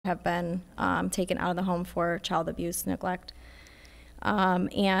have been taken out of the home for child abuse, neglect.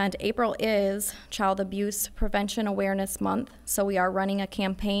 And April is Child Abuse Prevention Awareness Month, so we are running a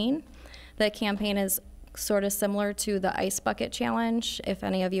campaign. The campaign is sort of similar to the Ice Bucket Challenge, if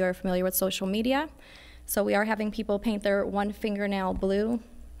any of you are familiar with social media. So we are having people paint their one fingernail blue,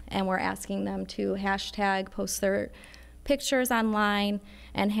 and we're asking them to hashtag post their pictures online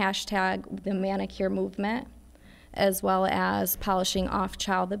and hashtag the manicure movement, as well as polishing off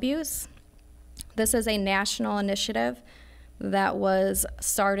child abuse. This is a national initiative that was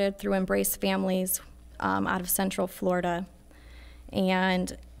started through Embrace Families out of Central Florida.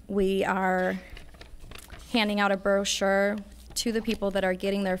 And we are handing out a brochure to the people that are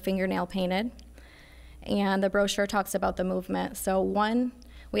getting their fingernail painted. And the brochure talks about the movement. So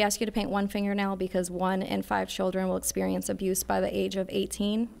we ask you to paint one fingernail because 1 in 5 children will experience abuse by the age of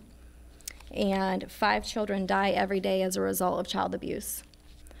 18. And 5 children die every day as a result of child abuse,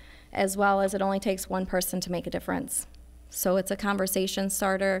 as well as it only takes one person to make a difference. So it's a conversation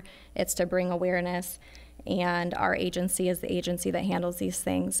starter, it's to bring awareness, and our agency is the agency that handles these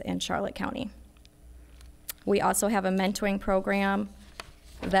things in Charlotte County. We also have a mentoring program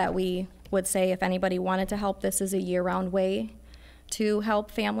that we would say if anybody wanted to help, this is a year-round way to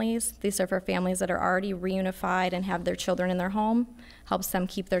help families. These are for families that are already reunified and have their children in their home, helps them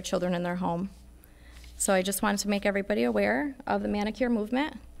keep their children in their home. So I just wanted to make everybody aware of the manicure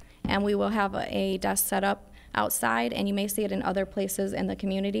movement, and we will have a desk set up outside, and you may see it in other places in the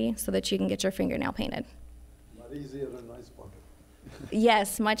community so that you can get your fingernail painted. A lot easier than an ice bucket.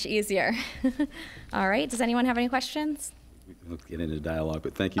 Yes, much easier. All right, does anyone have any questions? Let's get into dialogue,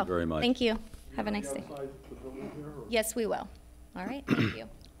 but thank you very much. Thank you. Have a nice day. Yes, we will. All right, thank you.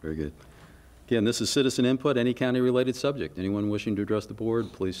 Very good. Again, this is citizen input, any county-related subject. Anyone wishing to address the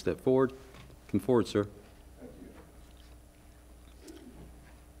board, please step forward. Come forward, sir. Thank you.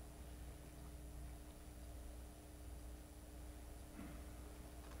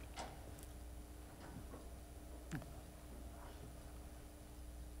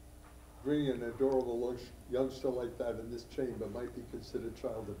 Bringing an adorable youngster like that in this chamber might be considered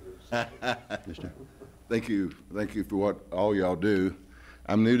child abuse. Thank you for what all y'all do.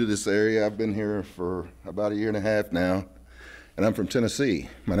 I'm new to this area. I've been here for about 1.5 years now, and I'm from Tennessee.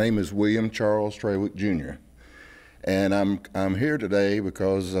 My name is William Charles Trawick Jr., and I'm here today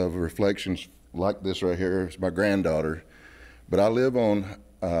because of reflections like this right here. It's my granddaughter, but I live on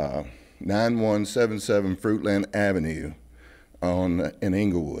 9177 Fruitland Avenue in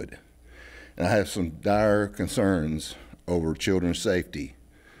Inglewood, and I have some dire concerns over children's safety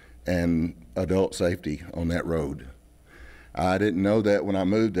and adult safety on that road. I didn't know that when I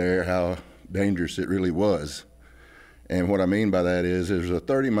moved there, how dangerous it really was. And what I mean by that is there's a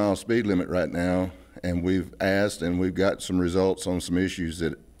 30-mile speed limit right now, and we've asked and we've got some results on some issues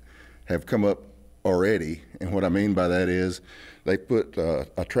that have come up already. And what I mean by that is they put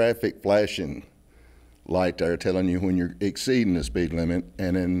a traffic flashing light there telling you when you're exceeding the speed limit,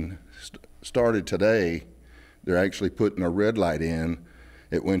 and then started today, they're actually putting a red light in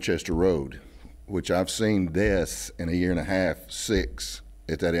at Winchester Road, which I've seen deaths in 1.5 years, 6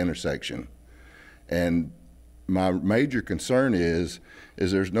 at that intersection. And my major concern is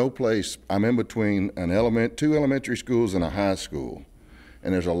there's no place. I'm in between 2 elementary schools and a high school,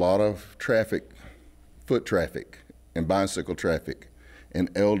 and there's a lot of traffic, foot traffic and bicycle traffic and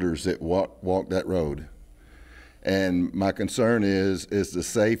elders that walk that road. And my concern is the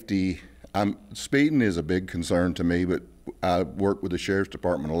safety. Speeding is a big concern to me, but I work with the Sheriff's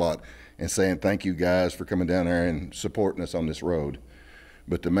Department a lot and saying thank you guys for coming down there and supporting us on this road.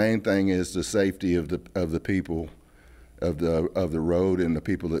 But the main thing is the safety of the people of the road and the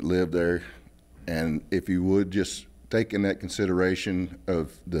people that live there. And if you would just take in that consideration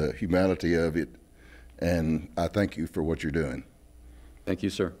of the humanity of it, and I thank you for what you're doing. Thank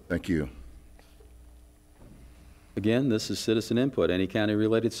you, sir. Thank you. Again, this is citizen input, any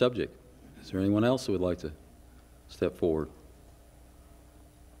county-related subject. Is there anyone else who would like to step forward?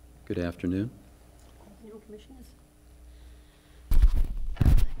 Good afternoon.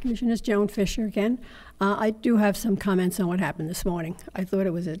 Commissioners, Joan Fisher again. I do have some comments on what happened this morning. I thought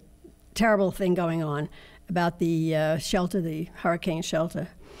it was a terrible thing going on about the shelter, the hurricane shelter.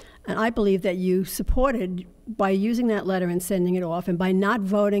 And I believe that you supported, by using that letter and sending it off, and by not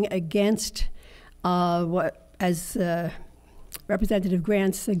voting against as Representative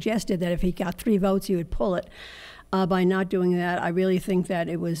Grant suggested, that if he got 3 votes, he would pull it. By not doing that, I really think that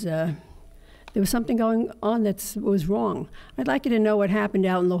it was there was something going on that was wrong. I'd like you to know what happened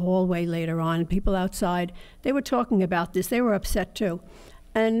out in the hallway later on. People outside, they were talking about this. They were upset too.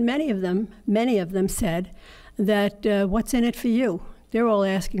 And many of them said that what's in it for you? They're all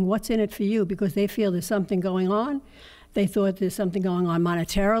asking, what's in it for you? Because they feel there's something going on. They thought there's something going on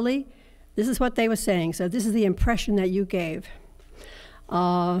monetarily. This is what they were saying. So this is the impression that you gave.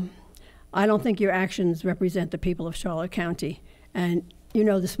 I don't think your actions represent the people of Charlotte County. And you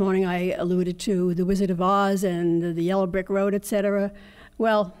know, this morning I alluded to the Wizard of Oz and the Yellow Brick Road, et cetera.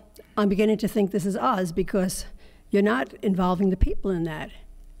 Well, I'm beginning to think this is Oz because you're not involving the people in that.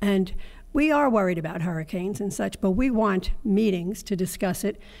 And we are worried about hurricanes and such, but we want meetings to discuss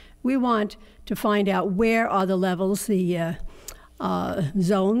it. We want to find out where are the levels, the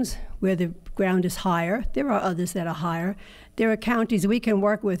zones where the ground is higher. There are others that are higher. There are counties we can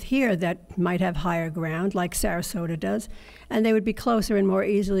work with here that might have higher ground, like Sarasota does, and they would be closer and more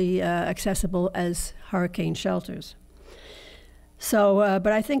easily accessible as hurricane shelters. So,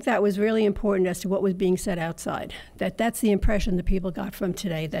 but I think that was really important as to what was being said outside. That's the impression the people got from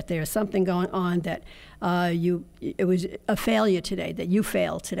today, that there's something going on, that it was a failure today, that you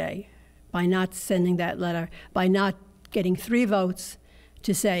failed today by not sending that letter, by not getting 3 votes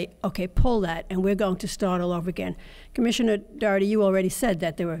to say, okay, pull that, and we're going to start all over again. Commissioner Doherty, you already said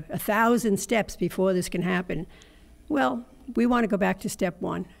that there were 1,000 steps before this can happen. Well, we want to go back to step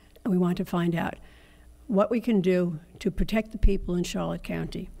 1, and we want to find out what we can do to protect the people in Charlotte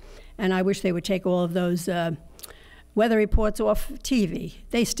County. And I wish they would take all of those weather reports off TV.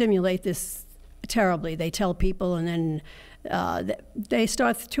 They stimulate this terribly. They tell people, and then they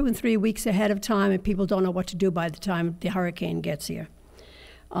start 2 and 3 weeks ahead of time, and people don't know what to do by the time the hurricane gets here.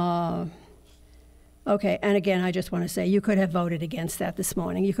 Okay, and again, I just want to say, you could have voted against that this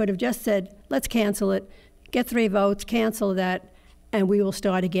morning. You could have just said, let's cancel it, get 3 votes, cancel that, and we will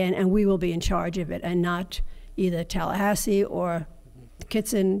start again, and we will be in charge of it, and not either Tallahassee or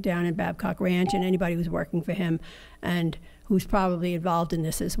Kitson down in Babcock Ranch, and anybody who's working for him and who's probably involved in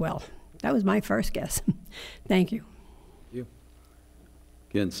this as well. That was my first guess. Thank you. Thank you.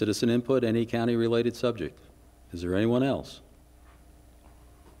 Again, citizen input, any county-related subject. Is there anyone else?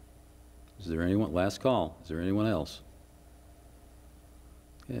 Is there anyone? Last call. Is there anyone else?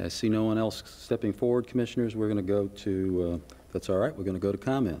 Okay, I see no one else stepping forward, commissioners. We're going to go to, that's all right, we're going to go to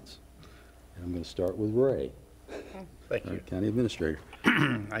comments. And I'm going to start with Ray. Thank you. County Administrator.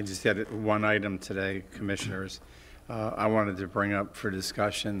 I just had one item today, commissioners. I wanted to bring up for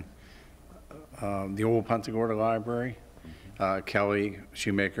discussion the old Punta Gorda Library. Kelly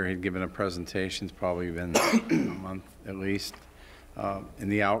Shoemaker had given a presentation. It's probably been a month at least.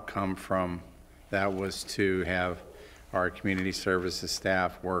 And the outcome from that was to have our community services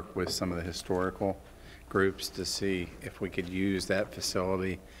staff work with some of the historical groups to see if we could use that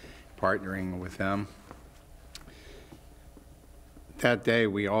facility, partnering with them. That day,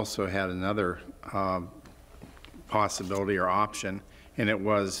 we also had another possibility or option, and it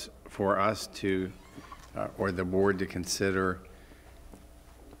was for us to, or the board to consider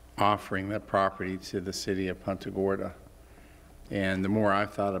offering that property to the city of Punta Gorda. And the more I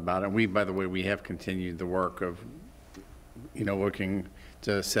thought about it, by the way, we have continued the work of, looking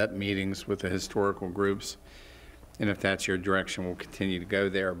to set meetings with the historical groups. And if that's your direction, we'll continue to go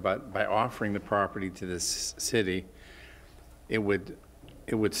there. But by offering the property to this city, it would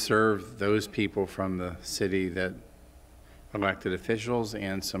serve those people from the city, that elected officials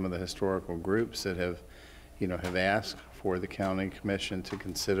and some of the historical groups that have asked for the county commission to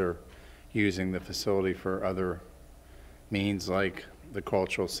consider using the facility for other means like the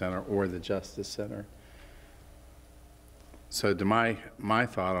Cultural Center or the Justice Center. So to my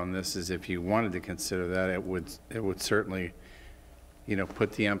thought on this is, if you wanted to consider that, it would certainly,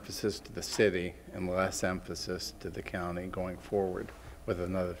 put the emphasis to the city and less emphasis to the county going forward with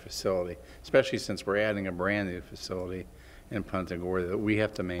another facility, especially since we're adding a brand new facility in Punta Gorda that we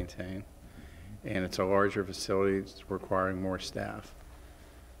have to maintain. And it's a larger facility, it's requiring more staff.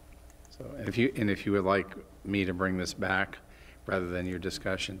 So, if you would like me to bring this back rather than your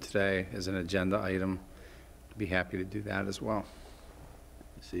discussion today as an agenda item, I'd be happy to do that as well.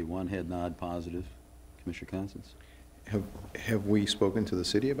 I see one head nod positive. Commissioner Constance. Have we spoken to the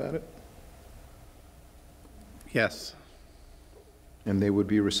city about it? Yes. And they would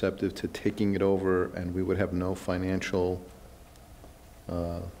be receptive to taking it over, and we would have no financial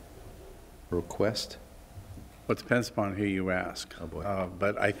request? Well, it depends upon who you ask. Oh, boy.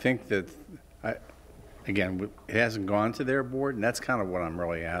 But I think that, again, it hasn't gone to their board, and that's kind of what I'm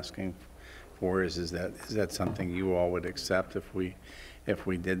really asking for, is that something you all would accept if we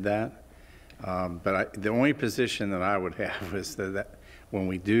did that? But the only position that I would have is that when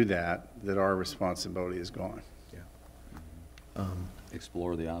we do that our responsibility is gone. Yeah.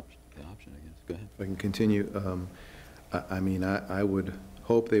 Explore the option, I guess. Go ahead. If I can continue, I would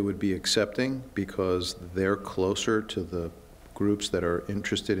hope they would be accepting, because they're closer to the groups that are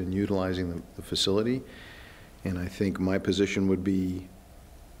interested in utilizing the facility. And I think my position would be,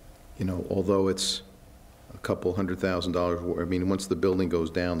 you know, although it's a couple $100,000, I mean, once the building goes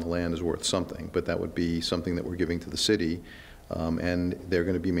down, the land is worth something, but that would be something that we're giving to the city, and they're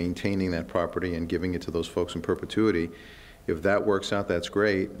going to be maintaining that property and giving it to those folks in perpetuity. If that works out, that's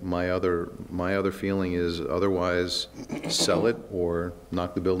great. My other feeling is otherwise sell it or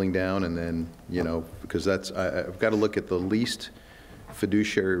knock the building down, and then, you know, because that's, I've got to look at the least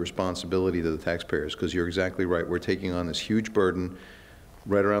fiduciary responsibility to the taxpayers, because you're exactly right. We're taking on this huge burden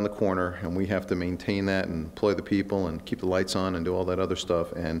right around the corner, and we have to maintain that and employ the people and keep the lights on and do all that other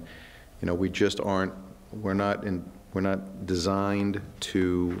stuff. And, you know, we just aren't, we're not designed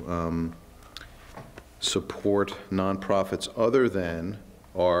to support nonprofits other than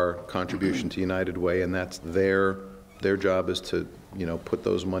our contribution to United Way, and that's their job is to, you know, put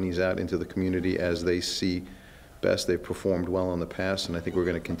those monies out into the community as they see best. They've performed well in the past, and I think we're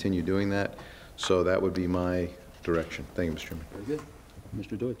going to continue doing that. So that would be my direction. Thank you, Mr. Chairman. Very good.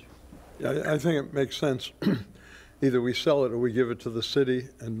 Mr. Deutsch. Yeah, I think it makes sense. Either we sell it or we give it to the city,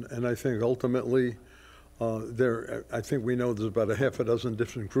 and I think ultimately, I think we know there's about a half a dozen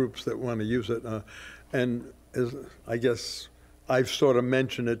different groups that want to use it. And I guess I've sort of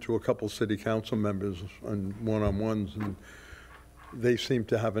mentioned it to a couple city council members on one-on-ones, and they seem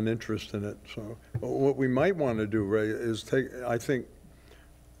to have an interest in it. So what we might want to do, Ray, is I think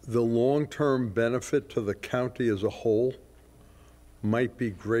the long-term benefit to the county as a whole might be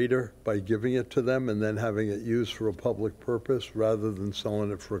greater by giving it to them and then having it used for a public purpose rather than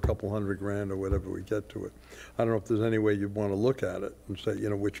selling it for a couple $100,000 or whatever we get to it. I don't know if there's any way you'd want to look at it and say, you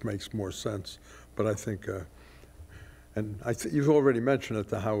know, which makes more sense. But I think, and you've already mentioned it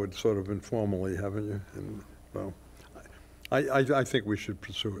to Howard sort of informally, haven't you? And, well, I think we should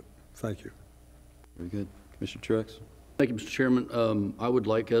pursue it. Thank you. Very good. Commissioner Truex? Thank you, Mr. Chairman. I would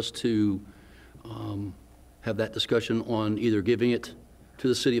like us to have that discussion on either giving it to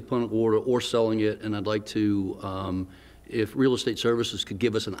the city of Punta Gorda or selling it, and I'd like to, if Real Estate Services could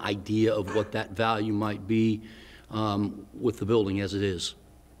give us an idea of what that value might be with the building as it is,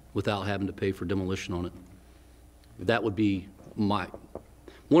 without having to pay for demolition on it. That would be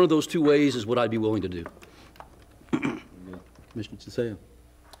one of those two ways is what I'd be willing to do. Commissioner Chisaya?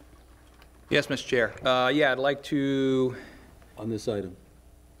 Yes, Mr. Chair. Yeah, I'd like to. On this item?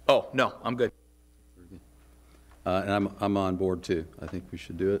 Oh, no, I'm good. And I'm on board too. I think we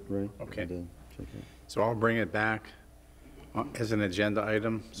should do it, right? Okay. And, check it. So I'll bring it back as an agenda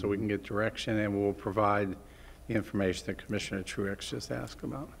item so we can get direction, and we'll provide the information that Commissioner Truex just asked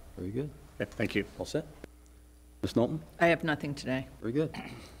about. Very good. Okay, thank you. All set? Ms. Knowlton? I have nothing today. Very good.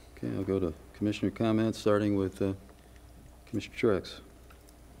 Okay, I'll go to Commissioner comments, starting with Commissioner Truex.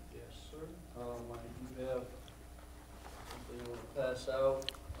 Yes, sir. I do have something I want to pass out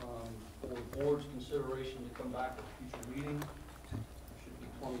for the board's consideration to come back at a future meeting. There should be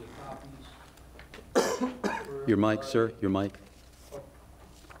plenty of copies. Your mic, sir, your mic.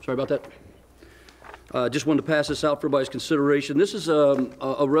 Sorry about that. Just wanted to pass this out for everybody's consideration. This is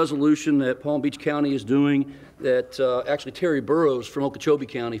a resolution that Palm Beach County is doing that actually Terry Burrows from Okeechobee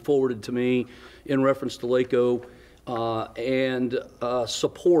County forwarded to me in reference to LACO and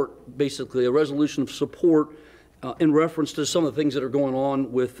support, basically a resolution of support in reference to some of the things that are going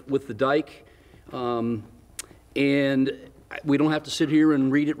on with the dike. And we don't have to sit here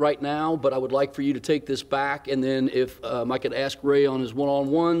and read it right now, but I would like for you to take this back, and then if I could ask Ray on his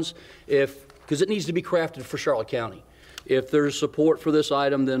one-on-ones, because it needs to be crafted for Charlotte County. If there's support for this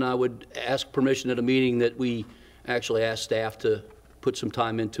item, then I would ask permission at a meeting that we actually ask staff to put some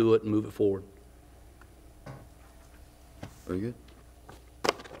time into it and move it forward. Very good.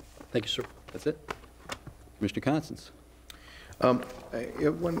 Thank you, sir. That's it. Commissioner Constance. I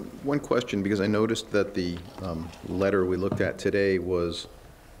have one question, because I noticed that the letter we looked at today was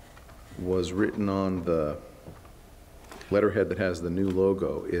written on the letterhead that has the new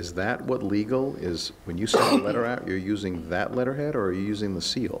logo. Is that what legal is? When you send a letter out, you're using that letterhead, or are you using the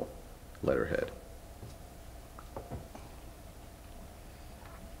seal letterhead?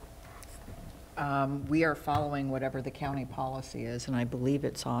 We are following whatever the county policy is, and I believe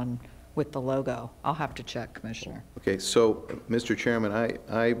it's on with the logo. I'll have to check, Commissioner. Okay, so, Mr. Chairman,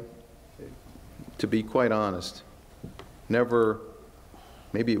 I, to be quite honest, never,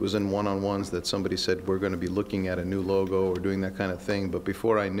 maybe it was in one-on-ones that somebody said we're going to be looking at a new logo or doing that kind of thing, but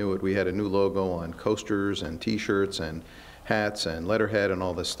before I knew it, we had a new logo on coasters and T-shirts and hats and letterhead and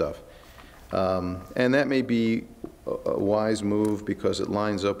all this stuff. And that may be a wise move because it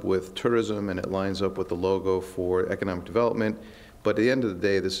lines up with tourism and it lines up with the logo for economic development, But at the end of the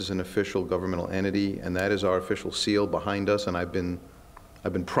day, this is an official governmental entity, and that is our official seal behind us, and I've been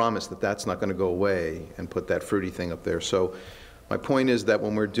promised that that's not going to go away, and put that fruity thing up there. So my point is that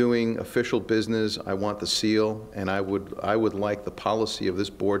when we're doing official business, I want the seal, and I would like the policy of this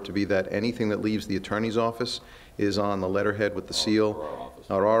board to be that anything that leaves the attorney's office is on the letterhead with the seal.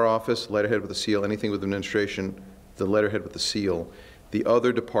 Or our office, letterhead with the seal. Anything with administration, the letterhead with the seal. The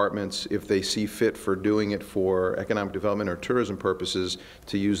other departments, if they see fit for doing it for economic development or tourism purposes,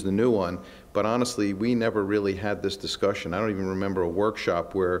 to use the new one. But honestly, we never really had this discussion. I don't even remember a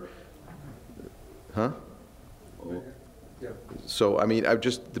workshop where, huh? So, I mean,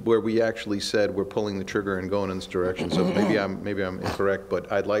 where we actually said we're pulling the trigger and going in this direction. So maybe I'm incorrect,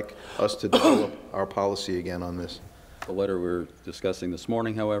 but I'd like us to develop our policy again on this. The letter we're discussing this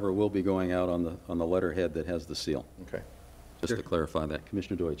morning, however, will be going out on the letterhead that has the seal. Okay. Just to clarify that.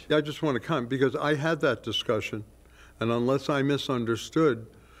 Commissioner Deutsch. Yeah, I just want to comment, because I had that discussion, and unless I misunderstood,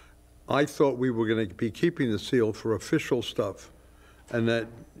 I thought we were going to be keeping the seal for official stuff, and that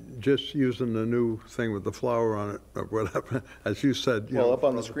just using the new thing with the flower on it, or whatever, as you said. Well, up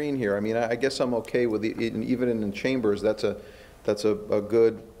on the screen here, I mean, I guess I'm okay with it, even in chambers, that's a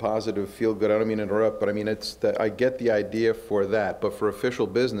good, positive, feel-good, I don't mean to interrupt, but I mean, I get the idea for that, but for official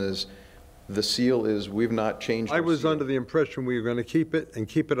business, the seal is, we've not changed. I was under the impression we were going to keep it, and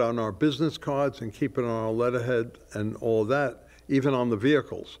keep it on our business cards, and keep it on our letterhead, and all that, even on the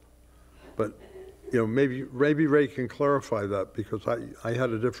vehicles. But, you know, maybe Ray can clarify that, because I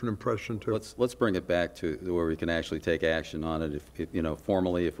had a different impression too. Let's bring it back to where we can actually take action on it, if you know,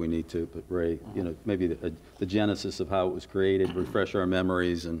 formally if we need to. But Ray, you know, maybe the genesis of how it was created, refresh our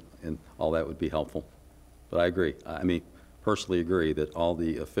memories, and all that would be helpful. But I agree. I mean, personally agree that all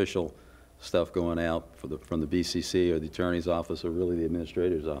the official stuff going out from the BCC or the attorney's office or really the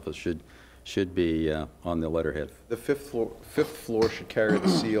administrator's office should be on the letterhead. The fifth floor should carry the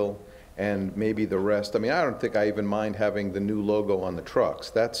seal, and maybe the rest. I mean, I don't think I even mind having the new logo on the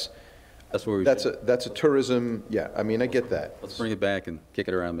trucks. That's where that's a tourism. Yeah, I mean, I get that. Let's bring it back and kick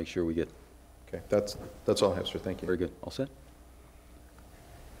it around. Make sure we get. Okay, that's all I have, sir. Thank you. Very good. All set.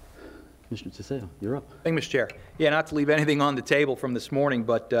 Commissioner Tiseo, you're up. Thank you, Mr. Chair. Yeah, not to leave anything on the table from this morning,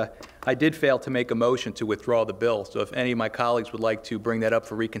 but I did fail to make a motion to withdraw the bill. So if any of my colleagues would like to bring that up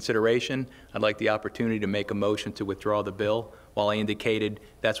for reconsideration, I'd like the opportunity to make a motion to withdraw the bill. While I indicated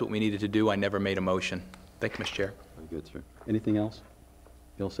that's what we needed to do, I never made a motion. Thank you, Mr. Chair. Very good, sir. Anything else?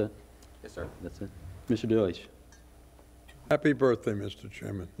 You all set? Yes, sir. That's it. Commissioner Deutsch. Happy birthday, Mr.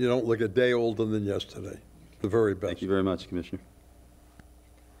 Chairman. You don't look a day older than yesterday. The very best. Thank you very much, Commissioner.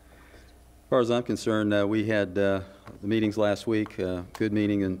 As far as I'm concerned, we had the meetings last week, good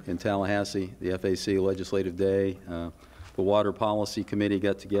meeting in Tallahassee, the FAC Legislative Day. The Water Policy Committee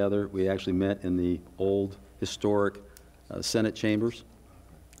got together. We actually met in the old historic Senate chambers.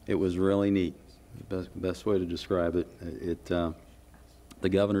 It was really neat, best way to describe it. The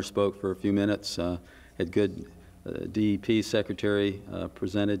governor spoke for a few minutes, had good DEP secretary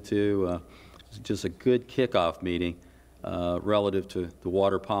presented to, just a good kickoff meeting relative to the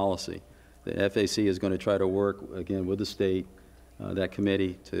water policy. The FAC is going to try to work, again, with the state, that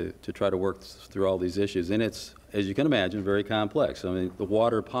committee, to try to work through all these issues. And it's, as you can imagine, very complex. I mean, the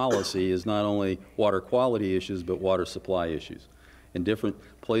water policy is not only water quality issues, but water supply issues. And different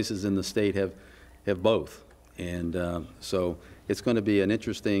places in the state have both. And so it's going to be an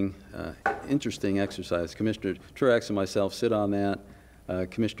interesting exercise. Commissioner Truax and myself sit on that.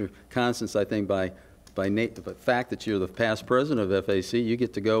 Commissioner Constance, I think by the fact that you're the past president of FAC, you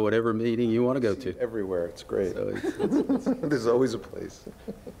get to go whatever meeting you want to go to. Everywhere, it's great. So there's always a place.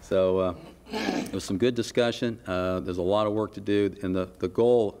 So there was some good discussion. There's a lot of work to do, and the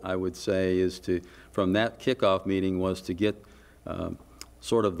goal, I would say, is to, from that kickoff meeting, was to get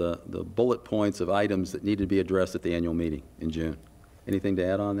sort of the bullet points of items that need to be addressed at the annual meeting in June. Anything to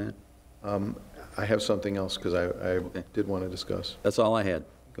add on that? I have something else, because I did want to discuss. That's all I had.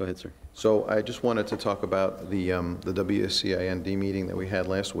 Go ahead, sir. So I just wanted to talk about the WSCIND meeting that we had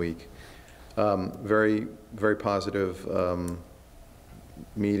last week. Very, very positive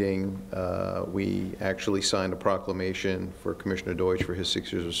meeting. We actually signed a proclamation for Commissioner Deutsch for his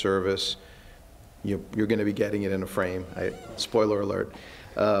 6 years of service. You're going to be getting it in a frame. Spoiler alert.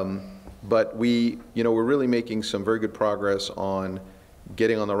 But we're really making some very good progress on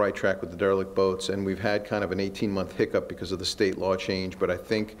getting on the right track with the derelict boats, and we've had kind of an 18-month hiccup because of the state law change, but I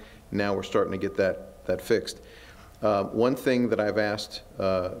think now we're starting to get that fixed. One thing that I've asked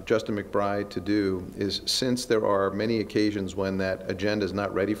Justin McBride to do is, since there are many occasions when that agenda is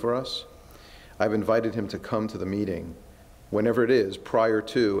not ready for us, I've invited him to come to the meeting whenever it is, prior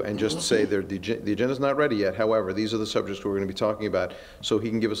to, and just say the agenda's not ready yet. However, these are the subjects we're going to be talking about, so he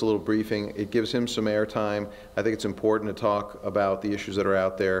can give us a little briefing. It gives him some airtime. I think it's important to talk about the issues that are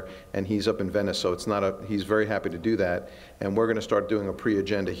out there, and he's up in Venice, so it's not he's very happy to do that. And we're going to start doing a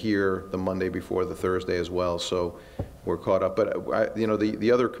pre-agenda here the Monday before the Thursday as well, so we're caught up. But, you know,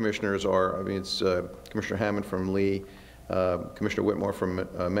 the other commissioners are, I mean, it's Commissioner Hammond from Lee, Commissioner Whitmore from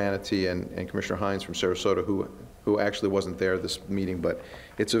Manatee, and Commissioner Hines from Sarasota, who actually wasn't there this meeting, but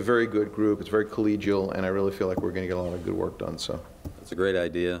it's a very good group. It's very collegial, and I really feel like we're going to get a lot of good work done. So It's a great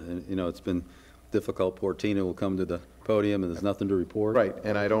idea, and, you know, it's been difficult. Poor Tina will come to the podium, and there's nothing to report. right,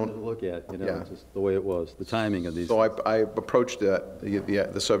 and I don't To look at, you know, Yeah. just the way it was, the timing of these. So I approached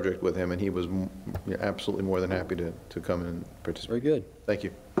the subject with him, and he was absolutely more than happy to come and participate. Very good. Thank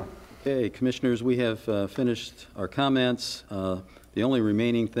you. Okay, Commissioners, we have finished our comments. The only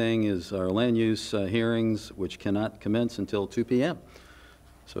remaining thing is our land use hearings, which cannot commence until 2 p.m.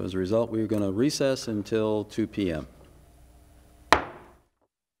 So as a result, we're going to recess until 2 p.m.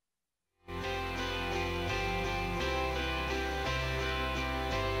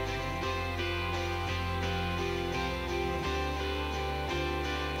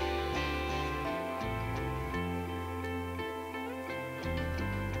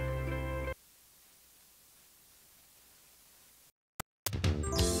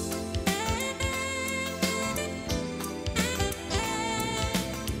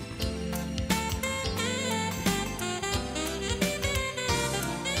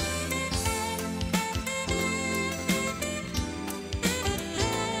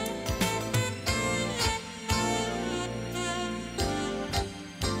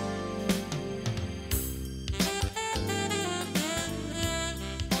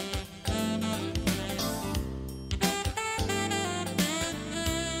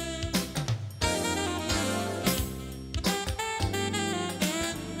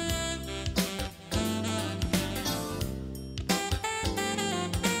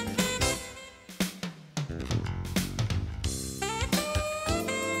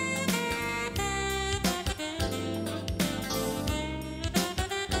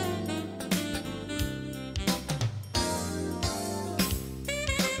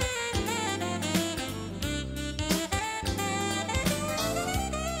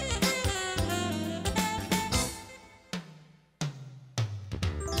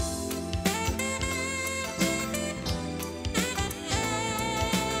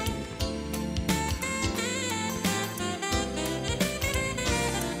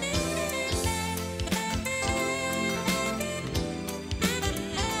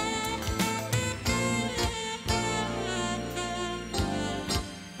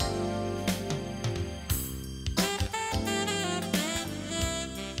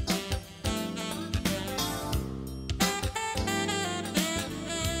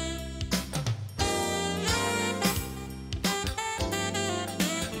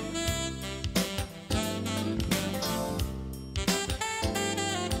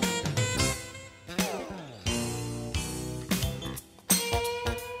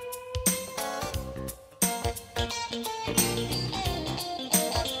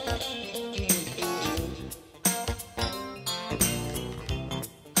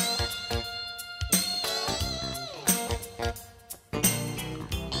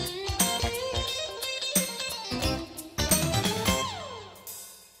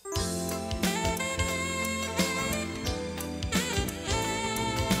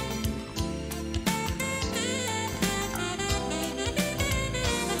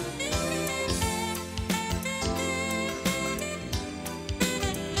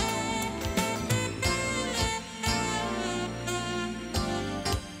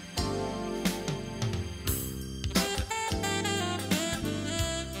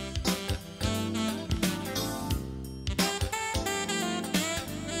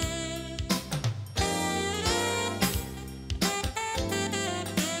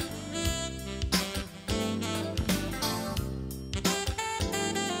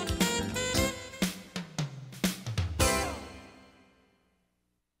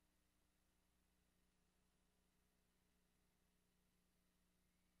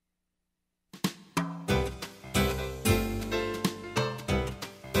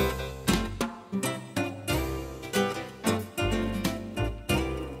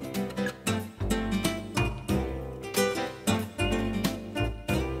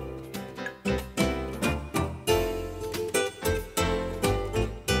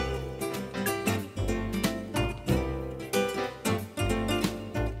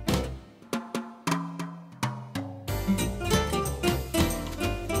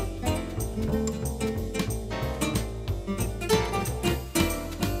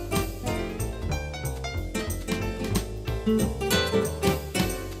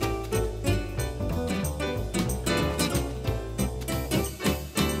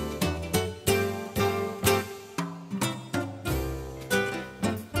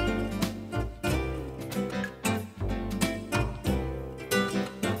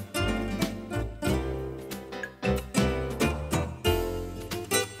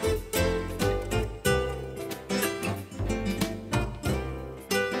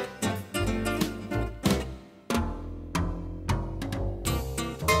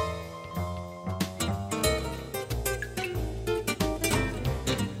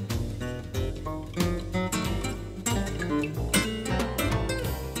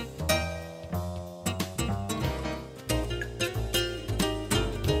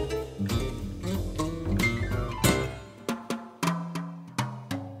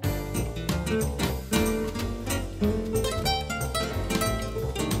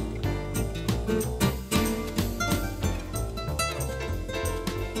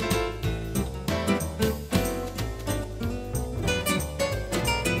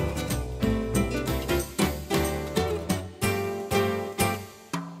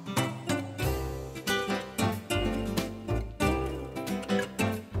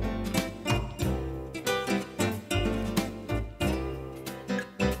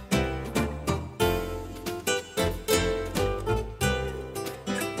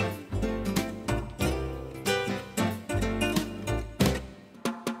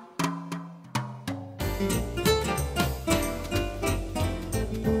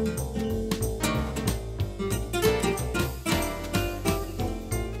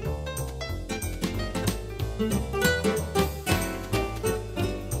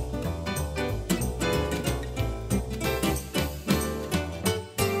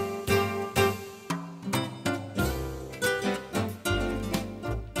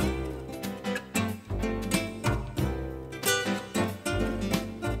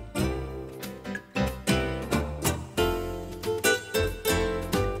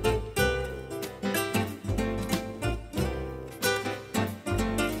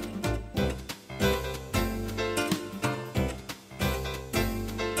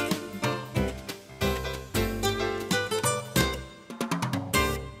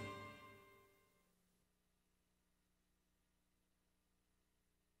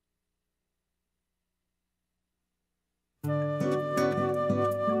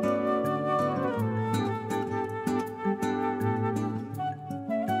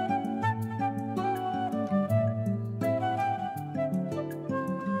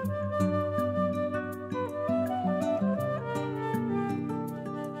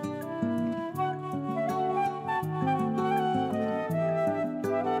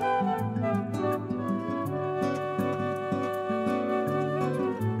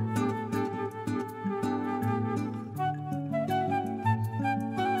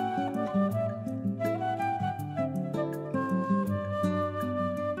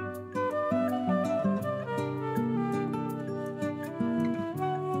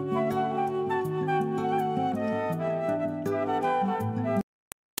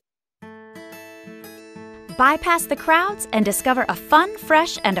 Bypass the crowds and discover a fun,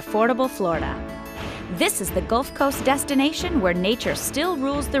 fresh, and affordable Florida. This is the Gulf Coast destination where nature still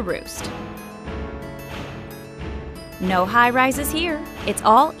rules the roost. No high-rises here. It's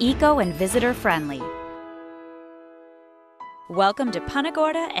all eco and visitor friendly. Welcome to Punta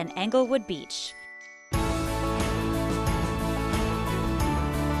Gorda and Englewood Beach.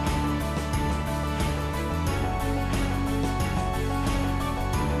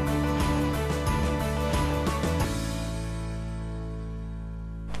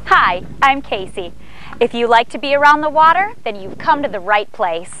 Hi, I'm Casey. If you like to be around the water, then you've come to the right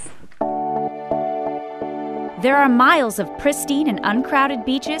place. There are miles of pristine and uncrowded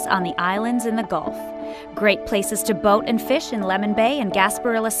beaches on the islands in the Gulf. Great places to boat and fish in Lemon Bay and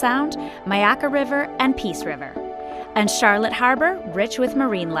Gasparilla Sound, Myakka River, and Peace River. And Charlotte Harbor, rich with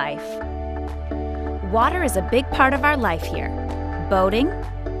marine life. Water is a big part of our life here. Boating,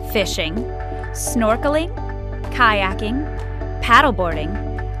 fishing, snorkeling, kayaking,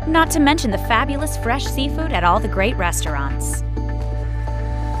 paddleboarding, not to mention the fabulous fresh seafood at all the great restaurants.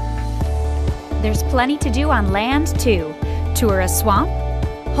 There's plenty to do on land, too. Tour a swamp,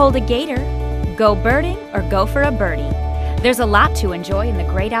 hold a gator, go birding, or go for a birdie. There's a lot to enjoy in the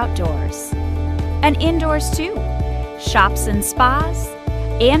great outdoors. And indoors, too. Shops and spas,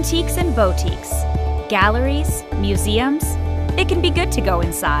 antiques and boutiques, galleries, museums. It can be good to go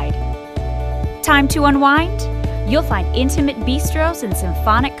inside. Time to unwind? You'll find intimate bistros and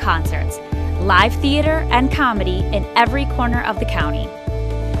symphonic concerts, live theater and comedy in every corner of the county.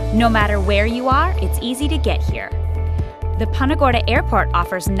 No matter where you are, it's easy to get here. The Punta Gorda Airport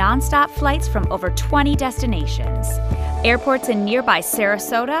offers nonstop flights from over 20 destinations. Airports in nearby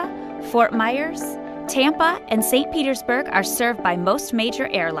Sarasota, Fort Myers, Tampa, and St. Petersburg are served by most major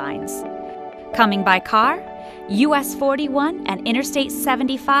airlines. Coming by car, US 41 and Interstate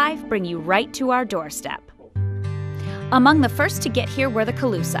 75 bring you right to our doorstep. Among the first to get here were the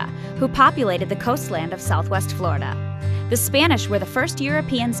Calusa, who populated the coastland of southwest Florida. The Spanish were the first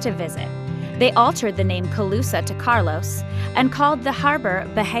Europeans to visit. They altered the name Calusa to Carlos and called the harbor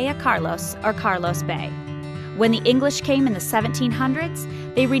Bahia Carlos or Carlos Bay. When the English came in the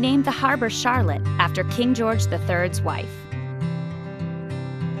 1700s, they renamed the harbor Charlotte after King George III's wife.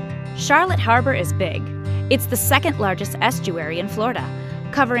 Charlotte Harbor is big. It's the second largest estuary in Florida,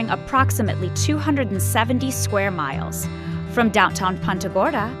 covering approximately 270 square miles. From downtown Punta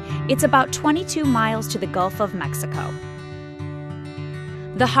Gorda, it's about 22 miles to the Gulf of Mexico.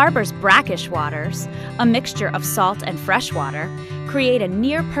 The harbor's brackish waters, a mixture of salt and fresh water, create a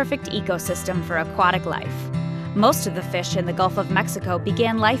near-perfect ecosystem for aquatic life. Most of the fish in the Gulf of Mexico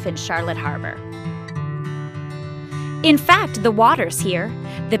began life in Charlotte Harbor. In fact, the waters here,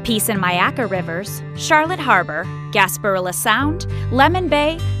 the Peace and Mayaca rivers, Charlotte Harbor, Gasparilla Sound, Lemon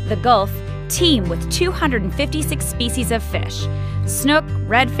Bay, the Gulf, teem with 256 species of fish: snook,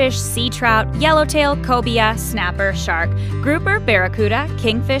 redfish, sea trout, yellowtail, cobia, snapper, shark, grouper, barracuda,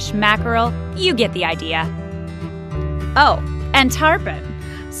 kingfish, mackerel. You get the idea. Oh, and tarpon.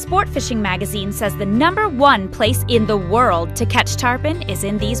 Sport Fishing Magazine says the #1 place in the world to catch tarpon is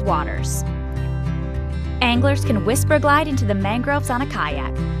in these waters. Anglers can whisper glide into the mangroves on a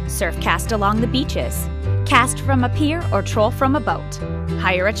kayak, surf cast along the beaches, cast from a pier or troll from a boat,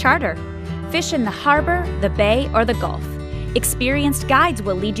 hire a charter, fish in the harbor, the bay, or the Gulf. Experienced guides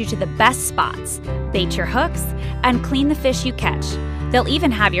will lead you to the best spots, bait your hooks, and clean the fish you catch. They'll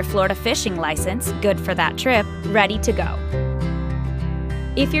even have your Florida fishing license, good for that trip, ready to go.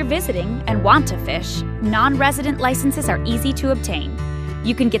 If you're visiting and want to fish, non-resident licenses are easy to obtain.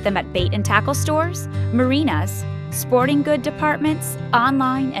 You can get them at bait and tackle stores, marinas, sporting good departments,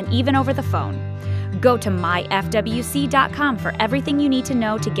 online, and even over the phone. Go to myfwc.com for everything you need to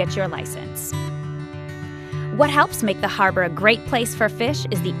know to get your license. What helps make the harbor a great place for fish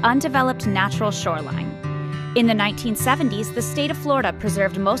is the undeveloped natural shoreline. In the 1970s, the state of Florida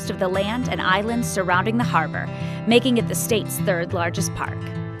preserved most of the land and islands surrounding the harbor, making it the state's 3rd largest park.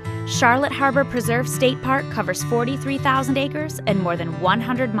 Charlotte Harbor Preserve State Park covers 43,000 acres and more than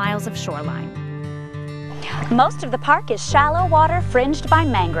 100 miles of shoreline. Most of the park is shallow water fringed by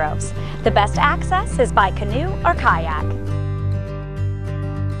mangroves. The best access is by canoe or kayak.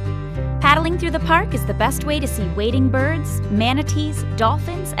 Paddling through the park is the best way to see wading birds, manatees,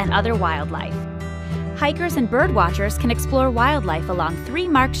 dolphins, and other wildlife. Hikers and bird watchers can explore wildlife along 3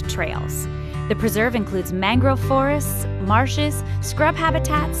 marked trails. The preserve includes mangrove forests, marshes, scrub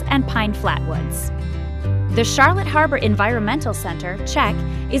habitats, and pine flatwoods. The Charlotte Harbor Environmental Center, CHEC,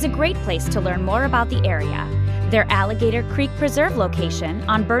 is a great place to learn more about the area. Their Alligator Creek Preserve location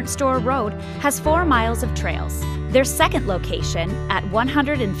on Burnt Store Road has 4 miles of trails. Their second location at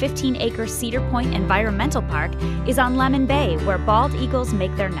 115-acre Cedar Point Environmental Park is on Lemon Bay, where bald eagles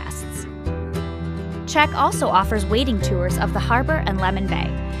make their nests. CHEC also offers wading tours of the harbor and Lemon Bay.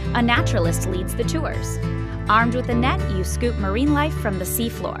 A naturalist leads the tours. Armed with a net, you scoop marine life from the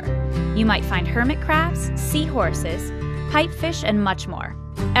seafloor. You might find hermit crabs, seahorses, pipefish, and much more.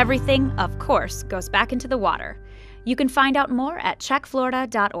 Everything, of course, goes back into the water. You can find out more at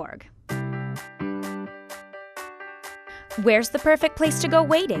checkflorida.org. Where's the perfect place to go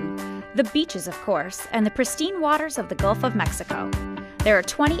wading? The beaches, of course, and the pristine waters of the Gulf of Mexico. There are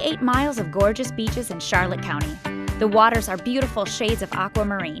 28 miles of gorgeous beaches in Charlotte County. The waters are beautiful shades of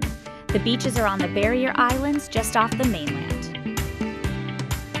aquamarine. The beaches are on the barrier islands just off the mainland.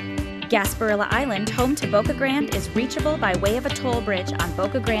 Gasparilla Island, home to Boca Grande, is reachable by way of a toll bridge on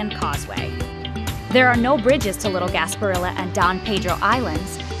Boca Grande Causeway. There are no bridges to Little Gasparilla and Don Pedro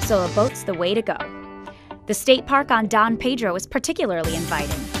Islands, so a boat's the way to go. The state park on Don Pedro is particularly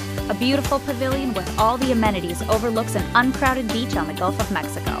inviting. A beautiful pavilion with all the amenities overlooks an uncrowded beach on the Gulf of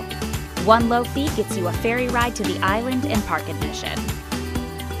Mexico. One low fee gets you a ferry ride to the island and park admission.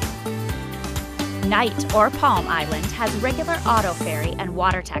 Night or Palm Island has regular auto ferry and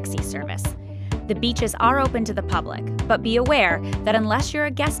water taxi service. The beaches are open to the public, but be aware that unless you're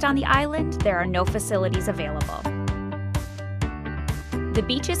a guest on the island, there are no facilities available. The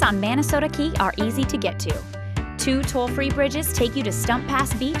beaches on Manasota Key are easy to get to. 2 toll-free bridges take you to Stump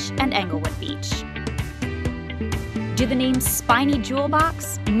Pass Beach and Englewood Beach. Do the names Spiny Jewel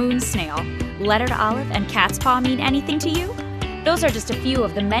Box, Moon Snail, Lettered Olive, and Cat's Paw mean anything to you? Those are just a few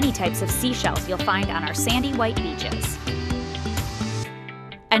of the many types of seashells you'll find on our sandy white beaches.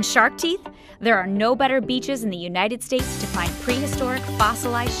 And shark teeth? There are no better beaches in the United States to find prehistoric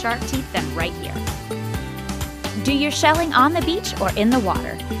fossilized shark teeth than right here. Do your shelling on the beach or in the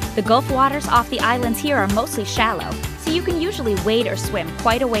water? The Gulf waters off the islands here are mostly shallow, so you can usually wade or swim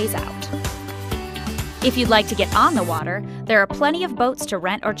quite a ways out. If you'd like to get on the water, there are plenty of boats to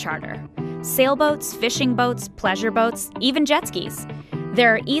rent or charter. Sailboats, fishing boats, pleasure boats, even jet skis.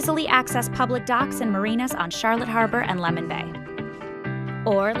 There are easily accessed public docks and marinas on Charlotte Harbor and Lemon Bay.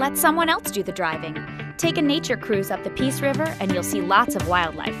 Or let someone else do the driving. Take a nature cruise up the Peace River and you'll see lots of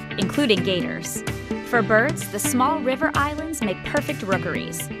wildlife, including gators. For birds, the small river islands make perfect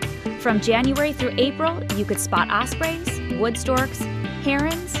rookeries. From January through April, you could spot ospreys, wood storks,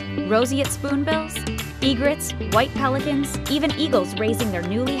 herons, roseate spoonbills, egrets, white pelicans, even eagles raising their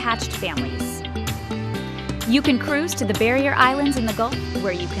newly hatched families. You can cruise to the barrier islands in the Gulf,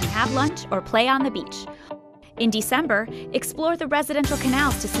 where you can have lunch or play on the beach. In December, explore the residential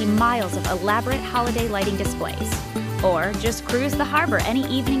canals to see miles of elaborate holiday lighting displays. Or just cruise the harbor any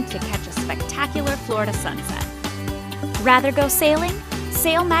evening to catch a spectacular Florida sunset. Rather go sailing?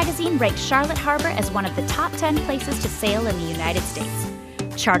 Sail Magazine ranked Charlotte Harbor as one of the top 10 places to sail in the United States.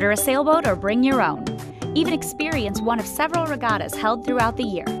 Charter a sailboat or bring your own. Even experience one of several regattas held throughout the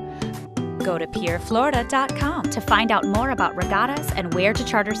year. Go to pierflorida.com to find out more about regattas and where to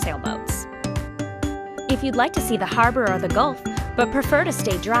charter sailboats. If you'd like to see the harbor or the Gulf, but prefer to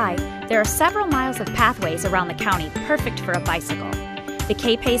stay dry, there are several miles of pathways around the county perfect for a bicycle. The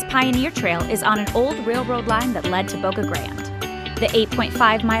Cape Pioneer Trail is on an old railroad line that led to Boca Grande. The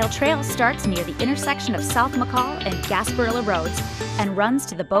 8.5-mile trail starts near the intersection of South McCall and Gasparilla Roads and runs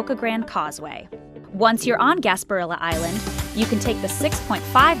to the Boca Grande Causeway. Once you're on Gasparilla Island, you can take the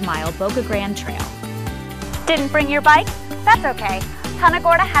 6.5-mile Boca Grande Trail. Didn't bring your bike? That's okay. Punta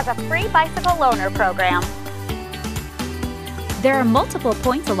Gorda has a free bicycle loaner program. There are multiple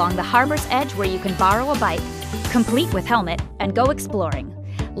points along the harbor's edge where you can borrow a bike, complete with helmet, and go exploring.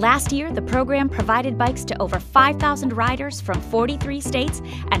 Last year, the program provided bikes to over 5,000 riders from 43 states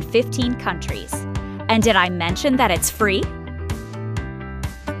and 15 countries. And did I mention that it's free?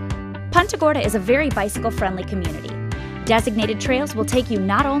 Punta Gorda is a very bicycle-friendly community. Designated trails will take you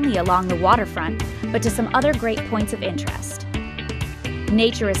not only along the waterfront, but to some other great points of interest.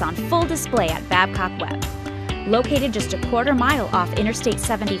 Nature is on full display at Babcock Webb. Located just a quarter mile off Interstate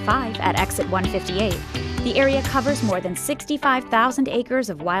 75 at exit 158, the area covers more than 65,000 acres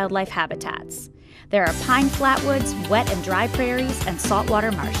of wildlife habitats. There are pine flatwoods, wet and dry prairies, and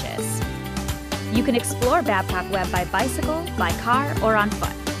saltwater marshes. You can explore Babcock Webb by bicycle, by car, or on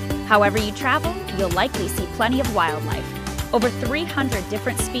foot. However you travel, you'll likely see plenty of wildlife. Over 300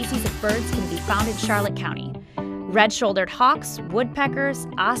 different species of birds can be found in Charlotte County. Red-shouldered hawks, woodpeckers,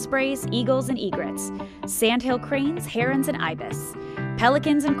 ospreys, eagles, and egrets, sandhill cranes, herons, and ibis,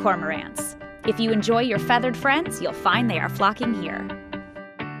 pelicans, and cormorants. If you enjoy your feathered friends, you'll find they are flocking here.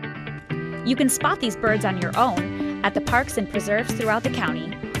 You can spot these birds on your own at the parks and preserves throughout the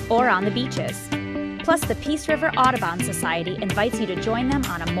county or on the beaches. Plus, the Peace River Audubon Society invites you to join them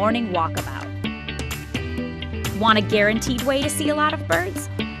on a morning walkabout. Want a guaranteed way to see a lot of birds?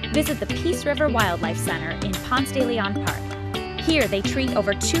 Visit the Peace River Wildlife Center in Ponce de Leon Park. Here, they treat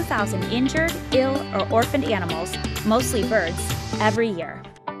over 2,000 injured, ill, or orphaned animals, mostly birds, every year.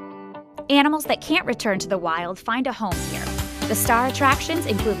 Animals that can't return to the wild find a home here. The star attractions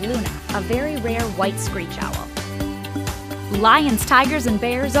include Luna, a very rare white screech owl. Lions, tigers, and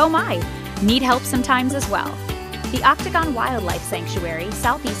bears, oh my, need help sometimes as well. The Octagon Wildlife Sanctuary,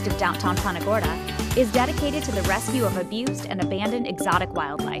 southeast of downtown Punta Gorda, is dedicated to the rescue of abused and abandoned exotic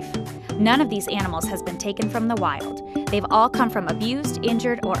wildlife. None of these animals has been taken from the wild. They've all come from abused,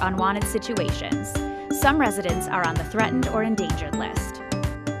 injured, or unwanted situations. Some residents are on the threatened or endangered list.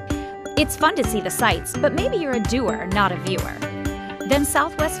 It's fun to see the sights, but maybe you're a doer, not a viewer. Then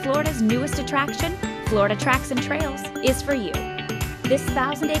Southwest Florida's newest attraction, Florida Tracks and Trails, is for you. This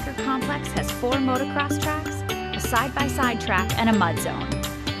 1,000-acre complex has 4 motocross tracks, a side-by-side track, and a mud zone.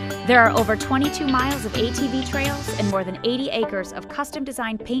 There are over 22 miles of ATV trails and more than 80 acres of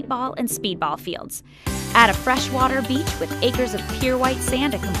custom-designed paintball and speedball fields. Add a freshwater beach with acres of pure white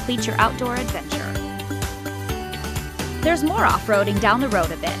sand to complete your outdoor adventure. There's more off-roading down the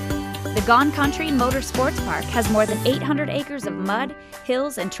road a bit. The Gone Country Motorsports Park has more than 800 acres of mud,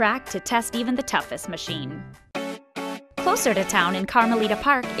 hills, and track to test even the toughest machine. Closer to town in Carmelita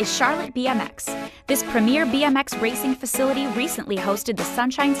Park is Charlotte BMX. This premier BMX racing facility recently hosted the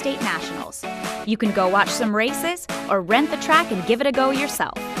Sunshine State Nationals. You can go watch some races or rent the track and give it a go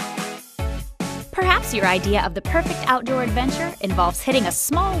yourself. Perhaps your idea of the perfect outdoor adventure involves hitting a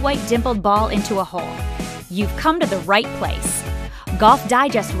small white dimpled ball into a hole. You've come to the right place. Golf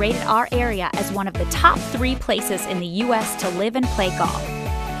Digest rated our area as one of the top 3 places in the U.S. to live and play golf.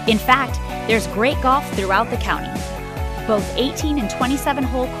 In fact, there's great golf throughout the county. Both 18 and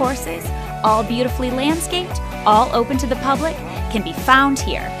 27-hole courses, all beautifully landscaped, all open to the public, can be found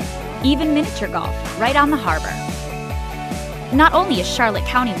here. Even miniature golf, right on the harbor. Not only is Charlotte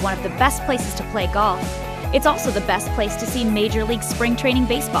County one of the best places to play golf, it's also the best place to see Major League Spring Training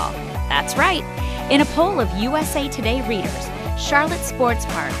Baseball. That's right. In a poll of USA Today readers, Charlotte Sports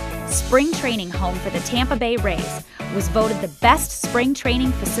Park, spring training home for the Tampa Bay Rays, was voted the best spring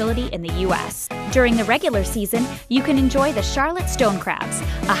training facility in the U.S. During the regular season, you can enjoy the Charlotte Stone Crabs,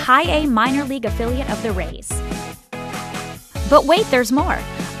 a high-A minor league affiliate of the Rays. But wait, there's more.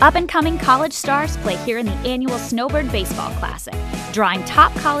 Up-and-coming college stars play here in the annual Snowbird Baseball Classic, drawing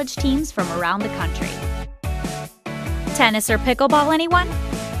top college teams from around the country. Tennis or pickleball, anyone?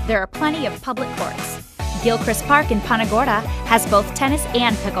 There are plenty of public courts. Gilchrist Park in Punta Gorda has both tennis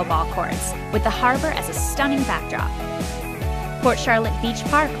and pickleball courts, with the harbor as a stunning backdrop. Port Charlotte Beach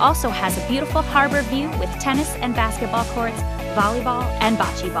Park also has a beautiful harbor view with tennis and basketball courts, volleyball, and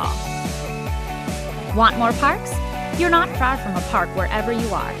bocce ball. Want more parks? You're not far from a park wherever you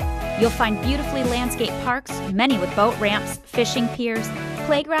are. You'll find beautifully landscaped parks, many with boat ramps, fishing piers,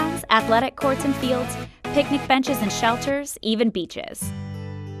 playgrounds, athletic courts and fields, picnic benches and shelters, even beaches.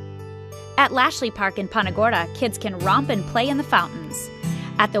 At Lashley Park in Punta Gorda, kids can romp and play in the fountains.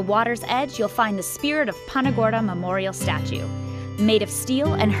 At the water's edge, you'll find the Spirit of Punta Gorda Memorial Statue. Made of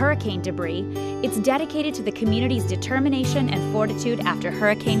steel and hurricane debris, it's dedicated to the community's determination and fortitude after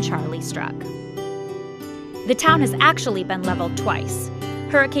Hurricane Charlie struck. The town has actually been leveled twice.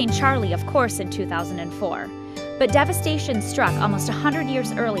 Hurricane Charlie, of course, in 2004. But devastation struck almost 100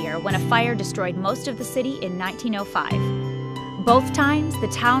 years earlier when a fire destroyed most of the city in 1905. Both times, the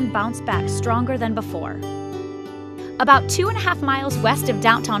town bounced back stronger than before. About 2.5 miles west of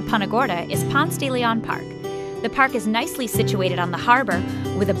downtown Punta Gorda is Ponce de Leon Park. The park is nicely situated on the harbor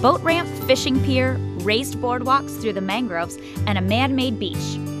with a boat ramp, fishing pier, raised boardwalks through the mangroves, and a man-made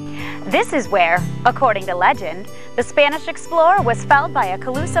beach. This is where, according to legend, the Spanish explorer was felled by a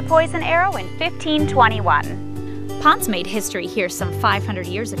Calusa poison arrow in 1521. Ponce made history here some 500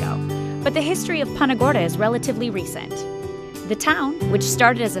 years ago, but the history of Punta Gorda is relatively recent. The town, which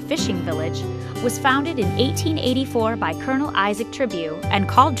started as a fishing village, was founded in 1884 by Colonel Isaac Tribue and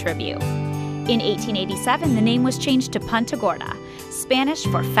called Tribue. In 1887, the name was changed to Punta Gorda, Spanish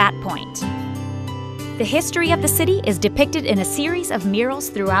for Fat Point. The history of the city is depicted in a series of murals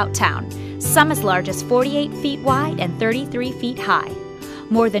throughout town, some as large as 48 feet wide and 33 feet high.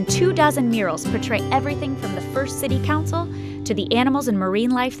 More than 24 murals portray everything from the first city council to the animals and marine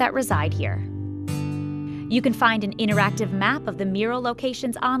life that reside here. You can find an interactive map of the mural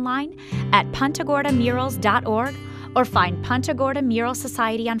locations online at puntagordamurals.org or find Punta Gorda Mural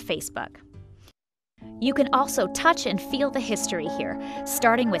Society on Facebook. You can also touch and feel the history here,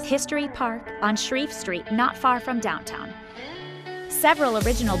 starting with History Park on Shreve Street, not far from downtown. Several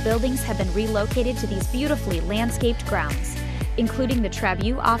original buildings have been relocated to these beautifully landscaped grounds, including the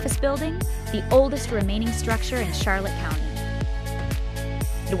Tribue Office Building, the oldest remaining structure in Charlotte County.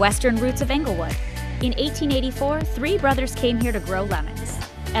 The western roots of Englewood. In 1884, 3 brothers came here to grow lemons,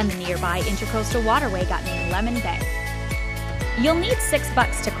 and the nearby Intercoastal Waterway got named Lemon Bay. You'll need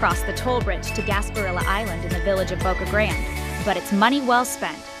 $6 to cross the toll bridge to Gasparilla Island in the village of Boca Grande, but it's money well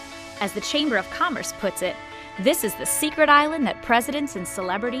spent. As the Chamber of Commerce puts it, this is the secret island that presidents and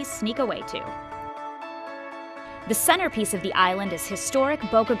celebrities sneak away to. The centerpiece of the island is historic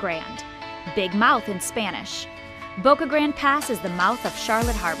Boca Grande, Big Mouth in Spanish. Boca Grande Pass is the mouth of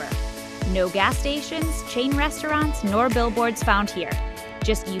Charlotte Harbor. No gas stations, chain restaurants, nor billboards found here.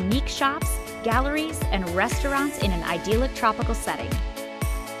 Just unique shops, galleries, and restaurants in an idyllic tropical setting.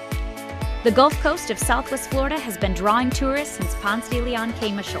 The Gulf Coast of Southwest Florida has been drawing tourists since Ponce de Leon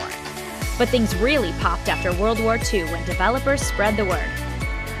came ashore. But things really popped after World War II when developers spread the word.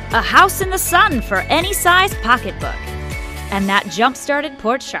 A house in the sun for any size pocketbook. And that jump-started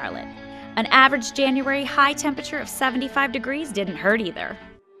Port Charlotte. An average January high temperature of 75 degrees didn't hurt either.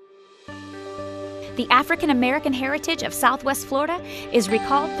 The African-American heritage of Southwest Florida is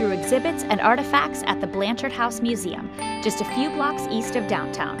recalled through exhibits and artifacts at the Blanchard House Museum, just a few blocks east of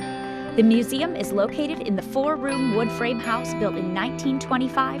downtown. The museum is located in the 4-room wood frame house built in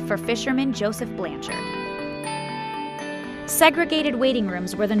 1925 for fisherman Joseph Blanchard. Segregated waiting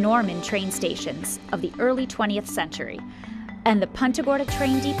rooms were the norm in train stations of the early 20th century, and the Punta Gorda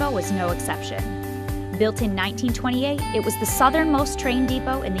train depot was no exception. Built in 1928, it was the southernmost train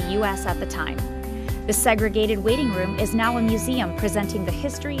depot in the U.S. at the time. The segregated waiting room is now a museum presenting the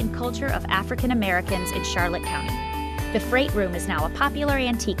history and culture of African Americans in Charlotte County. The freight room is now a popular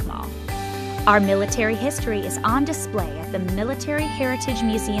antique mall. Our military history is on display at the Military Heritage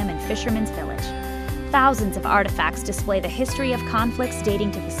Museum in Fisherman's Village. Thousands of artifacts display the history of conflicts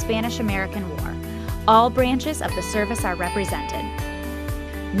dating to the Spanish-American War. All branches of the service are represented.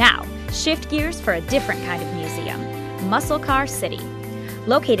 Now, shift gears for a different kind of museum, Muscle Car City.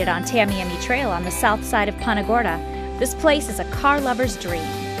 Located on Tamiami Trail on the south side of Punta Gorda, this place is a car lover's dream.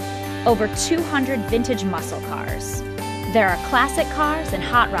 Over 200 vintage muscle cars. There are classic cars and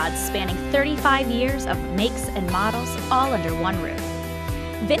hot rods spanning 35 years of makes and models, all under one roof.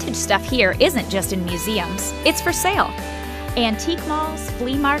 Vintage stuff here isn't just in museums, it's for sale. Antique malls,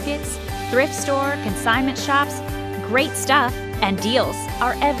 flea markets, thrift store, consignment shops, great stuff, And deals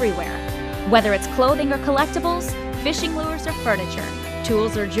are everywhere. Whether it's clothing or collectibles, fishing lures or furniture,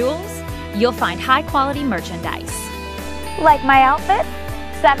 tools or jewels, you'll find high-quality merchandise. Like my outfit?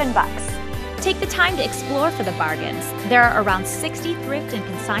 $7. Take the time to explore for the bargains. There are around 60 thrift and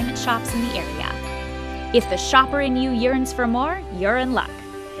consignment shops in the area. If the shopper in you yearns for more, you're in luck.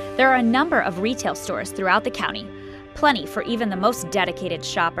 There are a number of retail stores throughout the county, plenty for even the most dedicated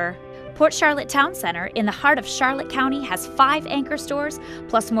shopper. Port Charlotte Town Center in the heart of Charlotte County has 5 anchor stores,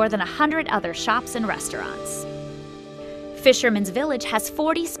 plus more than 100 other shops and restaurants. Fisherman's Village has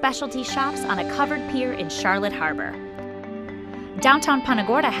 40 specialty shops on a covered pier in Charlotte Harbor. Downtown Punta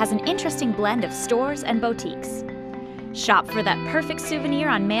Gorda has an interesting blend of stores and boutiques. Shop for that perfect souvenir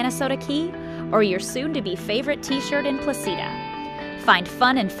on Manasota Key or your soon-to-be favorite t-shirt in Placida. Find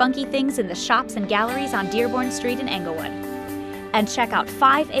fun and funky things in the shops and galleries on Dearborn Street in Englewood. And check out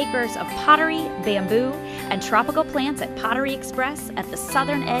 5 acres of pottery, bamboo, and tropical plants at Pottery Express at the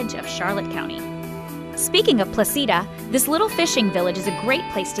southern edge of Charlotte County. Speaking of Placida, this little fishing village is a great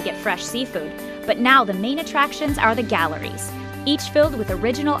place to get fresh seafood, but now the main attractions are the galleries, each filled with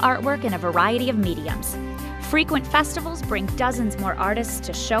original artwork in a variety of mediums. Frequent festivals bring dozens more artists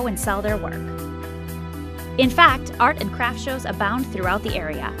to show and sell their work. In fact, art and craft shows abound throughout the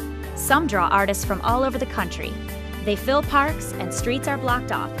area. Some draw artists from all over the country. They fill parks and streets are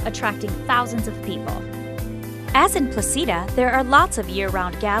blocked off, attracting thousands of people. As in Placida, there are lots of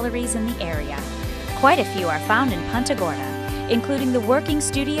year-round galleries in the area. Quite a few are found in Punta Gorda, including the working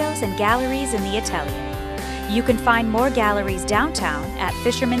studios and galleries in the Atelier. You can find more galleries downtown at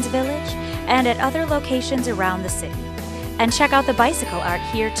Fisherman's Village and at other locations around the city. And check out the bicycle art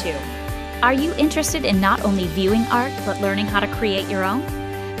here too. Are you interested in not only viewing art, but learning how to create your own?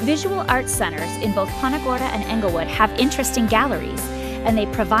 Visual arts centers in both Punta Gorda and Englewood have interesting galleries, and they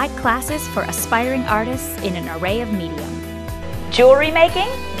provide classes for aspiring artists in an array of medium. Jewelry making,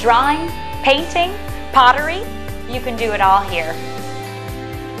 drawing, painting, pottery, you can do it all here.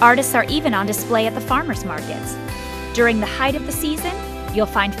 Artists are even on display at the farmers markets. During the height of the season, you'll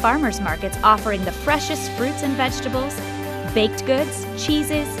find farmers markets offering the freshest fruits and vegetables, baked goods,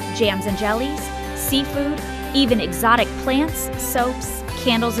 cheeses, jams and jellies, seafood, even exotic plants, soaps,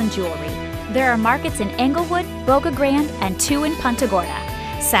 candles, and jewelry. There are markets in Englewood, Boca Grande, and 2 in Punta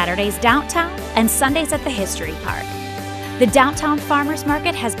Gorda, Saturdays downtown and Sundays at the History Park. The Downtown Farmers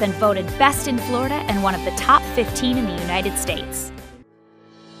Market has been voted best in Florida and one of the top 15 in the United States.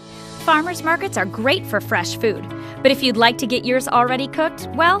 Farmers markets are great for fresh food, but if you'd like to get yours already cooked,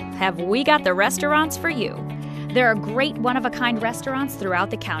 well, have we got the restaurants for you. There are great one-of-a-kind restaurants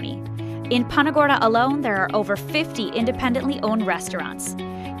throughout the county. In Punta Gorda alone, there are over 50 independently owned restaurants.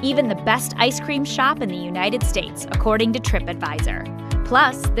 Even the best ice cream shop in the United States, according to TripAdvisor.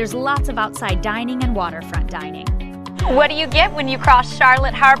 Plus, there's lots of outside dining and waterfront dining. What do you get when you cross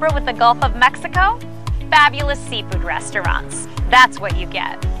Charlotte Harbor with the Gulf of Mexico? Fabulous seafood restaurants. That's what you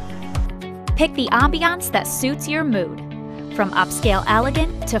get. Pick the ambiance that suits your mood. From upscale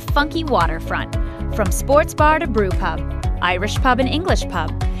elegant to funky waterfront. From sports bar to brew pub, Irish pub and English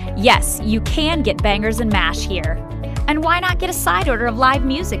pub. Yes, you can get bangers and mash here. And why not get a side order of live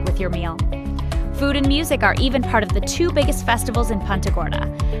music with your meal? Food and music are even part of the 2 biggest festivals in Punta Gorda,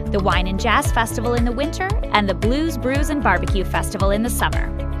 the Wine and Jazz Festival in the winter and the Blues, Brews, and Barbecue Festival in the summer.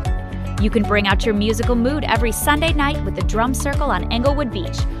 You can bring out your musical mood every Sunday night with the Drum Circle on Englewood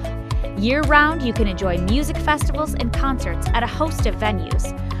Beach. Year-round, you can enjoy music festivals and concerts at a host of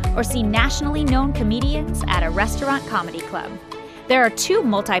venues, or see nationally known comedians at a restaurant comedy club. There are 2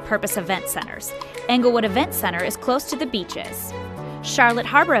 multi-purpose event centers. Englewood Event Center is close to the beaches. Charlotte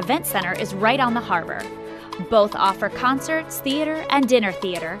Harbor Event Center is right on the harbor. Both offer concerts, theater, and dinner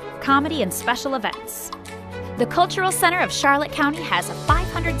theater, comedy, and special events. The Cultural Center of Charlotte County has a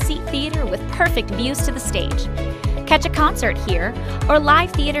 500-seat theater with perfect views to the stage. Catch a concert here or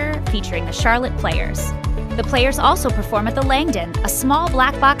live theater featuring the Charlotte Players. The Players also perform at the Langdon, a small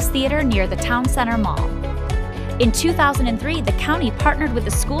black box theater near the Town Center Mall. In 2003, the county partnered with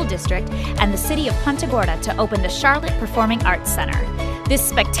the school district and the city of Punta Gorda to open the Charlotte Performing Arts Center. This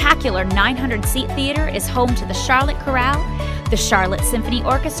spectacular 900-seat theater is home to the Charlotte Chorale, the Charlotte Symphony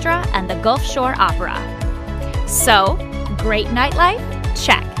Orchestra, and the Gulf Shore Opera. So, great nightlife?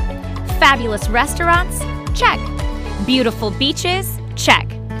 Check. Fabulous restaurants? Check. Beautiful beaches? Check.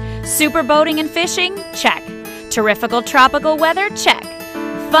 Super boating and fishing? Check. Terrifical tropical weather? Check.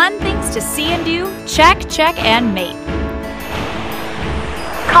 Fun things to see and do? Check, check, and mate.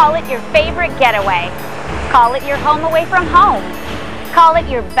 Call it your favorite getaway. Call it your home away from home. Call it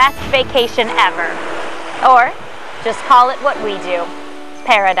your best vacation ever. Or just call it what we do,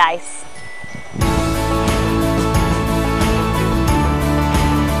 paradise.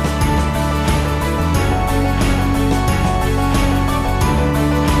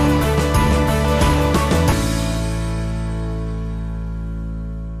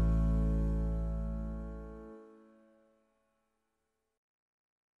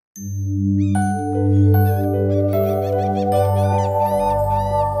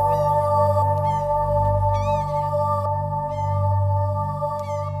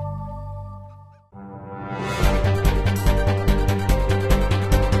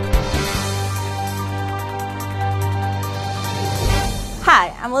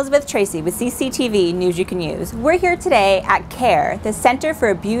 I'm Elizabeth Tracy with CCTV News You Can Use. We're here today at CARE, the Center for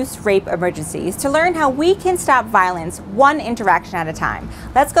Abuse Rape Emergencies, to learn how we can stop violence one interaction at a time.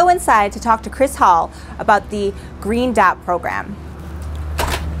 Let's go inside to talk to Chris Hall about the Green Dot program.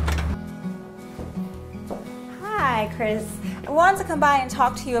 Hi, Chris. I wanted to come by and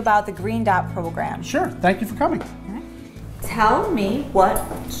talk to you about the Green Dot program. Sure, thank you for coming. Tell me what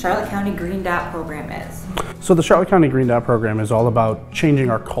Charlotte County Green Dot program is. So the Charlotte County Green Dot program is all about changing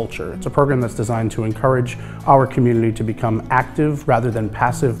our culture. It's a program that's designed to encourage our community to become active rather than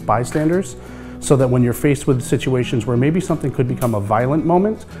passive bystanders, so that when you're faced with situations where maybe something could become a violent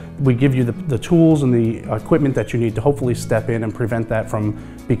moment, we give you the tools and the equipment that you need to hopefully step in and prevent that from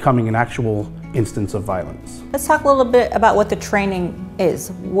becoming an actual instance of violence. Let's talk a little bit about what the training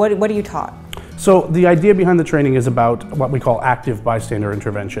is. What are you taught? So the idea behind the training is about what we call active bystander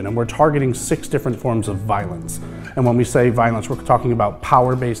intervention, and we're targeting 6 different forms of violence. And when we say violence, we're talking about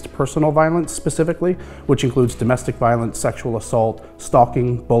power-based personal violence specifically, which includes domestic violence, sexual assault,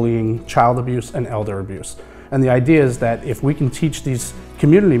 stalking, bullying, child abuse, and elder abuse. And the idea is that if we can teach these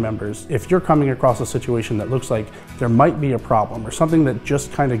community members, if you're coming across a situation that looks like there might be a problem or something that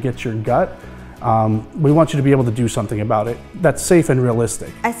just kind of gets your gut, we want you to be able to do something about it that's safe and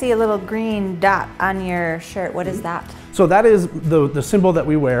realistic. I see a little green dot on your shirt. What is that? So that is the symbol that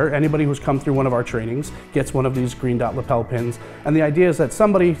we wear. Anybody who's come through one of our trainings gets one of these green dot lapel pins. And the idea is that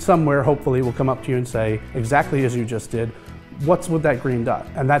somebody somewhere hopefully will come up to you and say, exactly as you just did, what's with that green dot?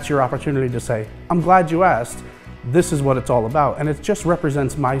 And that's your opportunity to say, I'm glad you asked. This is what it's all about, and it just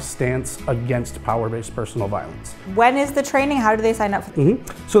represents my stance against power-based personal violence. When is the training? How do they sign up for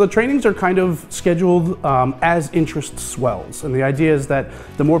So the trainings are kind of scheduled as interest swells, and the idea is that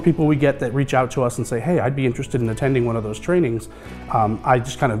the more people we get that reach out to us and say, hey, I'd be interested in attending one of those trainings, I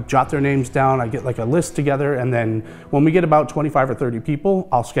just kind of jot their names down, I get like a list together, and then when we get about 25 or 30 people,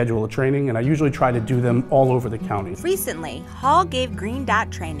 I'll schedule a training, and I usually try to do them all over the county. Recently, Hall gave Green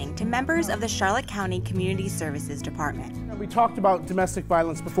Dot training to members of the Charlotte County Community Services Department. We talked about domestic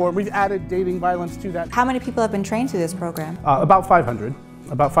violence before. We've added dating violence to that. How many people have been trained through this program? About 500.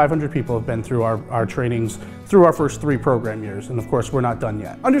 About 500 people have been through our trainings through our first 3 program years, and of course we're not done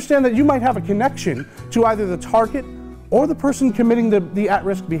yet. Understand that you might have a connection to either the target or the person committing the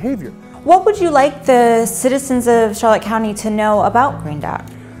at-risk behavior. What would you like the citizens of Charlotte County to know about Green Dot?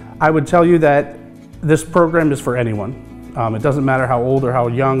 I would tell you that this program is for anyone. It doesn't matter how old or how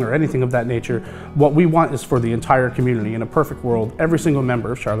young or anything of that nature. What we want is for the entire community. In a perfect world, every single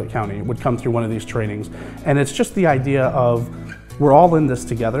member of Charlotte County would come through one of these trainings. And it's just the idea of we're all in this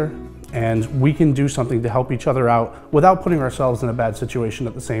together and we can do something to help each other out without putting ourselves in a bad situation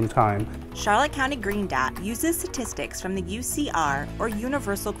at the same time. Charlotte County Green Dot uses statistics from the UCR, or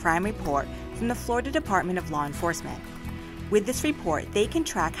Universal Crime Report, from the Florida Department of Law Enforcement. With this report, they can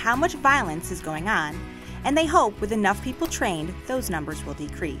track how much violence is going on, and they hope with enough people trained, those numbers will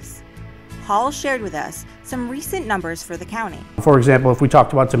decrease. Hall shared with us some recent numbers for the county. For example, if we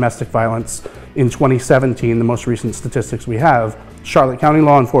talked about domestic violence in 2017, the most recent statistics we have, Charlotte County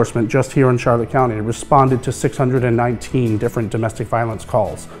law enforcement just here in Charlotte County responded to 619 different domestic violence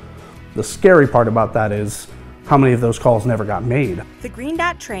calls. The scary part about that is how many of those calls never got made. The Green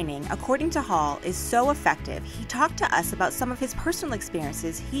Dot training, according to Hall, is so effective, he talked to us about some of his personal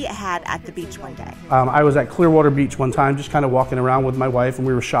experiences he had at the beach one day. I was at Clearwater Beach one time, just kind of walking around with my wife, and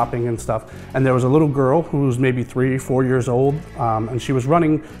we were shopping and stuff, and there was a little girl who was maybe 3 or 4 years old, and she was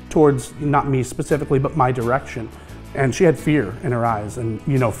running towards, not me specifically, but my direction. And she had fear in her eyes, and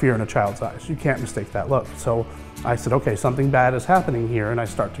you know fear in a child's eyes. You can't mistake that look. So I said, okay, something bad is happening here, and I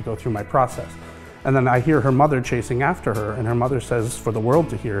start to go through my process. And then I hear her mother chasing after her, and her mother says, for the world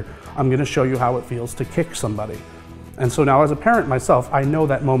to hear, I'm gonna show you how it feels to kick somebody. And so now as a parent myself, I know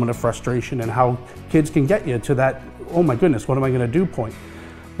that moment of frustration and how kids can get you to that, oh my goodness, what am I gonna do point.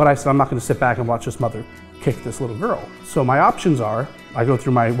 But I said, I'm not gonna sit back and watch this mother kick this little girl. So my options are, I go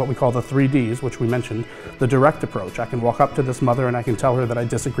through what we call the 3 Ds, which we mentioned, the direct approach. I can walk up to this mother and I can tell her that I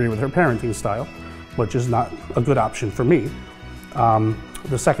disagree with her parenting style, which is not a good option for me.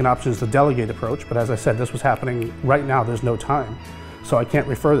 The second option is the delegate approach, but as I said, this was happening right now, there's no time. So I can't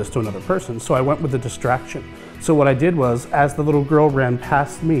refer this to another person. So I went with the distraction. So what I did was, as the little girl ran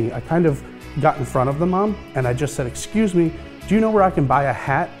past me, I kind of got in front of the mom and I just said, excuse me, do you know where I can buy a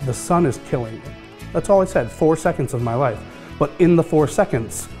hat? The sun is killing me. That's all I said, 4 seconds of my life. But in the 4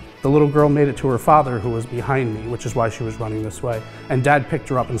 seconds, the little girl made it to her father who was behind me, which is why she was running this way. And Dad picked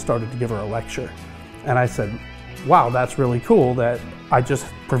her up and started to give her a lecture. And I said, wow, that's really cool that I just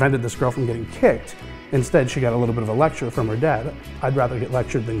prevented this girl from getting kicked. Instead, she got a little bit of a lecture from her dad. I'd rather get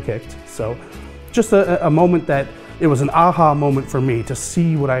lectured than kicked. So just a moment that it was an aha moment for me to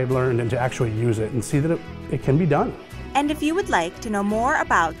see what I learned and to actually use it and see that it can be done. And if you would like to know more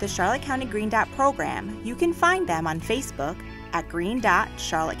about the Charlotte County Green Dot program, you can find them on Facebook at Green Dot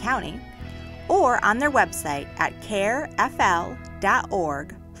Charlotte County or on their website at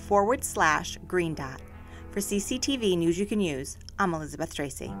carefl.org/Green Dot. For CCTV News You Can Use, I'm Elizabeth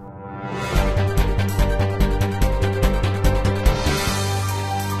Tracy.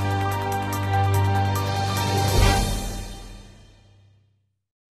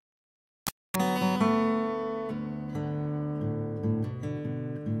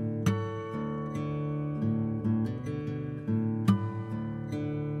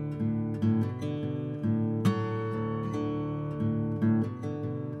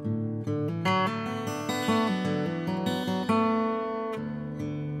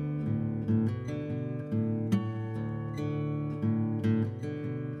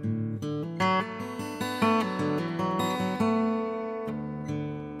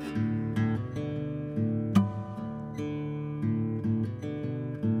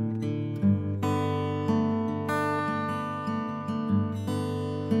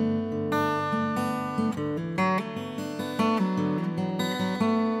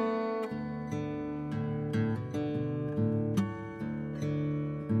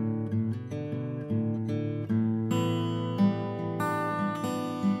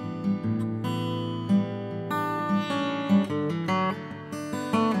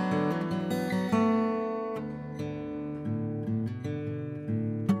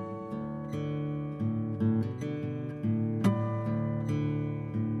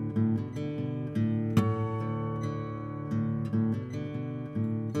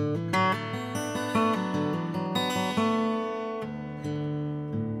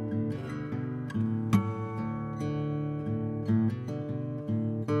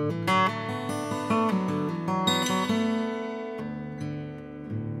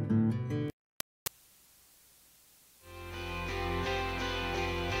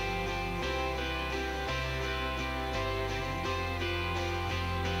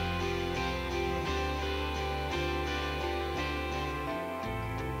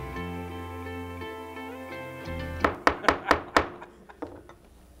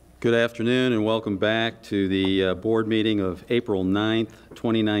 Good afternoon and welcome back to the board meeting of April 9th,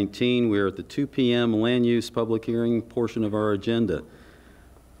 2019. We are at the 2 p.m. land use public hearing portion of our agenda.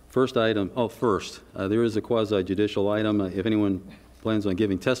 First item, there is a quasi-judicial item. If anyone plans on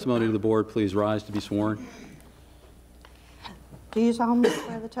giving testimony to the board, please rise to be sworn. Do you solemnly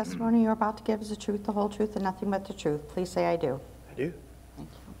swear the testimony you're about to give is the truth, the whole truth, and nothing but the truth? Please say I do. I do. Thank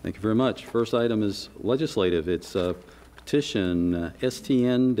you. Thank you very much. First item is legislative. It's petition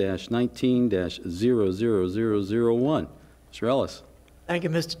STN-19-000001. Mr. Ellis. Thank you,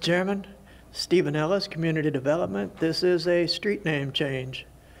 Mr. Chairman. Stephen Ellis, Community Development. This is a street name change.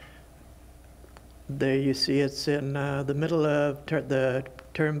 There you see it's in the middle of the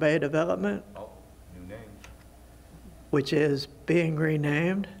Turn Bay development. Oh, new name. Which is being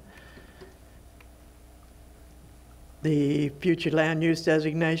renamed. The future land use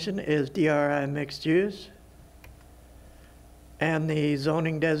designation is DRI mixed use. And the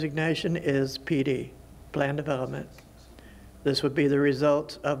zoning designation is PD, Plan Development. This would be the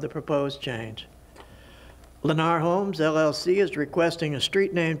result of the proposed change. Lennar Homes, LLC is requesting a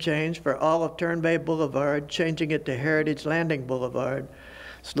street name change for all of Turn Bay Boulevard, changing it to Heritage Landing Boulevard.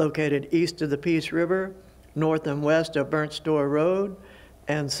 It's located east of the Peace River, north and west of Burnt Store Road,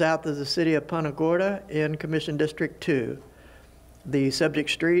 and south of the city of Punta Gorda in Commission District 2. The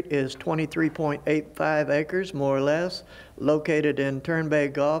subject street is 23.85 acres, more or less, located in Turn Bay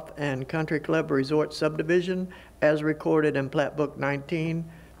Golf and Country Club Resort Subdivision, as recorded in Plat Book 19,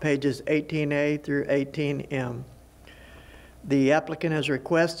 pages 18A through 18M. The applicant has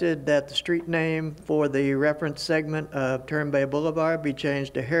requested that the street name for the reference segment of Turn Bay Boulevard be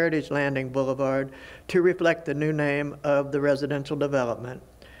changed to Heritage Landing Boulevard to reflect the new name of the residential development.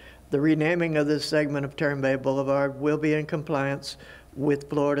 The renaming of this segment of Turn Bay Boulevard will be in compliance with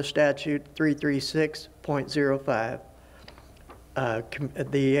Florida Statute 336.05.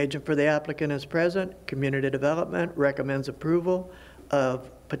 The agent for the applicant is present. Community Development recommends approval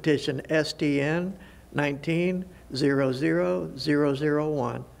of petition STN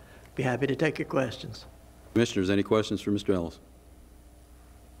 19-00001. Be happy to take your questions. Commissioners, any questions for Mr. Ellis?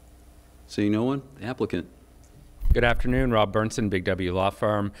 Seeing no one, the applicant. Good afternoon, Rob Burnson, Big W Law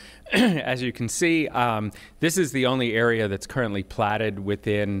Firm. As you can see, this is the only area that's currently platted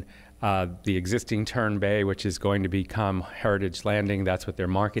within the existing Turn Bay, which is going to become Heritage Landing. That's what they're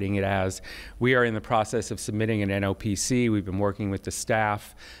marketing it as. We are in the process of submitting an NOPC. We've been working with the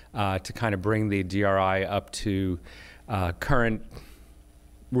staff to kind of bring the DRI up to current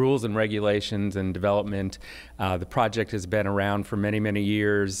rules and regulations and development. The project has been around for many, many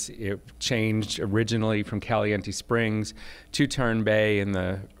years. It changed originally from Caliente Springs to Turn Bay in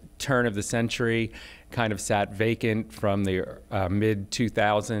the turn of the century, kind of sat vacant from the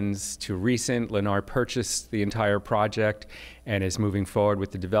mid-2000s to recent. Lennar purchased the entire project and is moving forward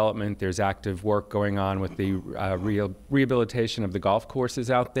with the development. There's active work going on with the rehabilitation of the golf courses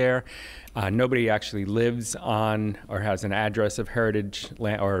out there. Nobody actually lives on or has an address of Heritage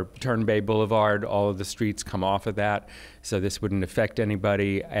or Turn Bay Boulevard. All of the streets come off of that, so this wouldn't affect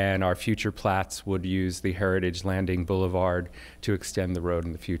anybody, and our future plats would use the Heritage Landing Boulevard to extend the road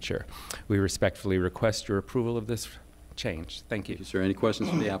in the future. We respectfully request your approval of this change. Thank you. Is there any questions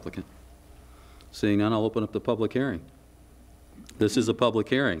from the applicant? Seeing none, I'll open up the public hearing. This is a public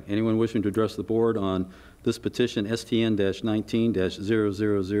hearing. Anyone wishing to address the board on this petition,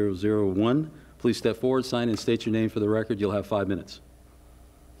 STN-19-000001, please step forward, sign, and state your name for the record. You'll have 5 minutes.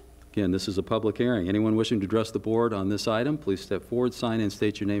 Again, this is a public hearing. Anyone wishing to address the board on this item, please step forward, sign, and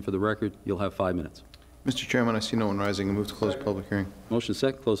state your name for the record. You'll have 5 minutes. Mr. Chairman, I see no one rising. I move to close the public hearing. Motion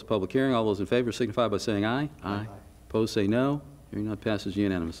second, close the public hearing. All those in favor signify by saying aye. Aye. Opposed, say no. Hearing none, passes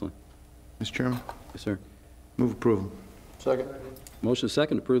unanimously. Mr. Chairman? Yes, sir. Move approval. Second. Motion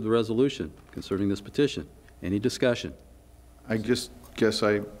second to approve the resolution concerning this petition. Any discussion? I just guess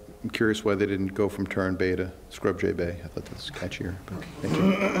I'm curious why they didn't go from Turn Bay to Scrub J Bay. I thought that's catchier. But thank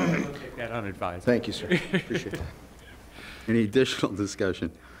you. Take that unadvised. Thank you, sir. Appreciate that. Any additional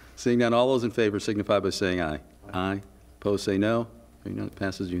discussion? Seeing none, all those in favor signify by saying aye. Aye. Opposed, say no. Hearing none, it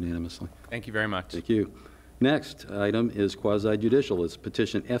passes unanimously. Thank you very much. Thank you. Next item is quasi-judicial. It's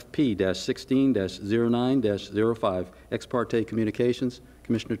petition FP-16-09-05, ex parte communications.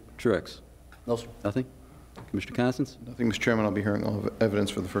 Commissioner Truex. No, sir. Nothing? Commissioner Constance? Nothing, Mr. Chairman. I'll be hearing all of evidence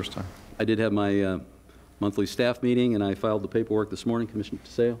for the first time. I did have my monthly staff meeting, and I filed the paperwork this morning. Commissioner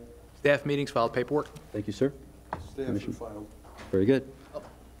DeSalle? Staff meetings, filed paperwork. Thank you, sir. Staff filed. Very good.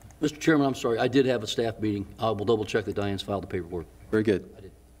 Mr. Chairman, I'm sorry, I did have a staff meeting. I will double check that Diane's filed the paperwork. Very good. I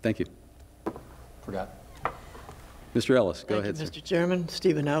did. Thank you. Forgot. Mr. Ellis, go ahead, sir. Thank you, Mr. Chairman.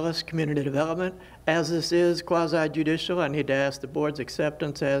 Stephen Ellis, Community Development. As this is quasi-judicial, I need to ask the board's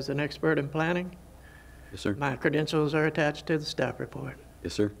acceptance as an expert in planning. Yes, sir. My credentials are attached to the staff report.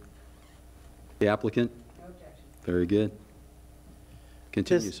 Yes, sir. The applicant? No objection. Very good.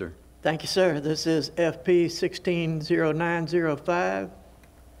 Continue, sir. Thank you, sir. This is FP 160905.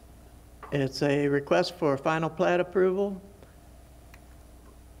 It's a request for final plat approval.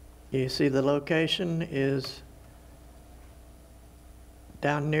 You see the location is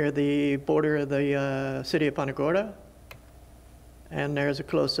down near the border of the city of Punta Gorda. And there's a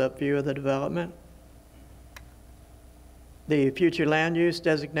close-up view of the development. The future land use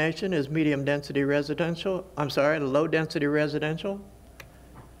designation is low-density residential.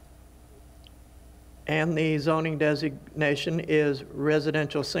 And the zoning designation is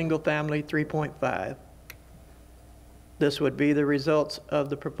residential single-family 3.5. This would be the results of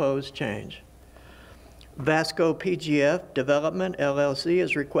the proposed change. Vasco PGF Development LLC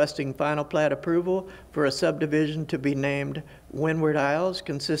is requesting final plat approval for a subdivision to be named Windward Isles,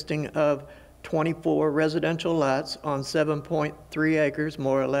 consisting of 24 residential lots on 7.3 acres,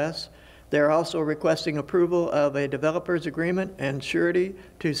 more or less. They're also requesting approval of a developer's agreement and surety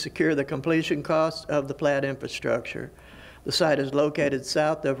to secure the completion costs of the plat infrastructure. The site is located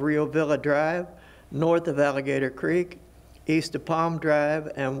south of Rio Villa Drive, north of Alligator Creek, east of Palm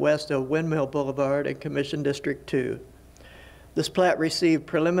Drive, and west of Windmill Boulevard in Commission District 2. This plat received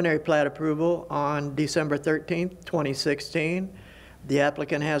preliminary plat approval on December 13, 2016. The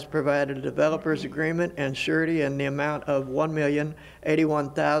applicant has provided a developer's agreement and surety in the amount of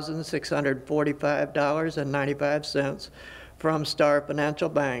 $1,081,645.95 from Star Financial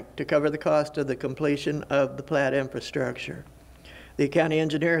Bank to cover the cost of the completion of the plat infrastructure. The county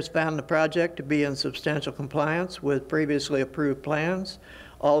engineer has found the project to be in substantial compliance with previously approved plans.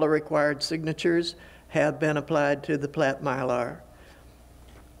 All the required signatures have been applied to the plat Mylar.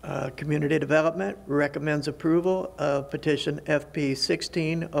 Community Development recommends approval of petition FP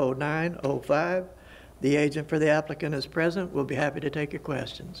 160905. The agent for the applicant is present. We'll be happy to take your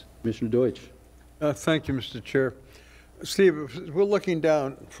questions. Commissioner Deutsch. Thank you, Mr. Chair. Steve, we're looking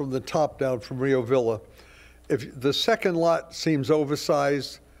down from the top down from Rio Villa. If the second lot seems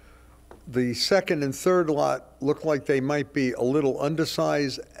oversized, the second and third lot look like they might be a little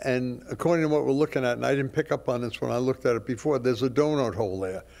undersized, and according to what we're looking at, and I didn't pick up on this when I looked at it before, there's a donut hole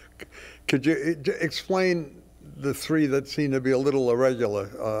there. Could you explain the three that seem to be a little irregular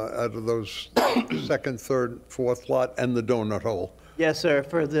out of those second, third, fourth lot and the donut hole? Yes, sir.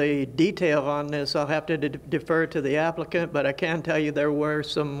 For the detail on this, I'll have to defer to the applicant, but I can tell you there were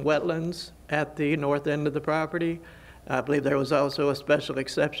some wetlands at the north end of the property. I believe there was also a special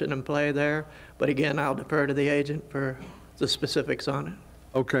exception in play there, but again, I'll defer to the agent for the specifics on it.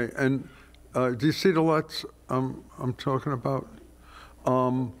 Okay, and do you see the lots I'm talking about?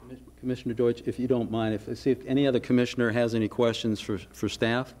 Commissioner Deutsch, if you don't mind, see if any other commissioner has any questions for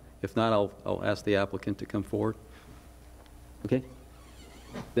staff. If not, I'll ask the applicant to come forward. Okay?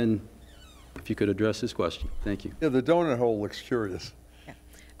 Then, if you could address his question. Thank you. Yeah, the donut hole looks curious.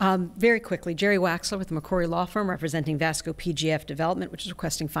 Very quickly, Jerry Waxler with the McCrory Law Firm representing Vasco PGF Development, which is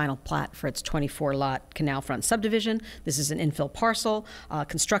requesting final plat for its 24-lot canal front subdivision. This is an infill parcel.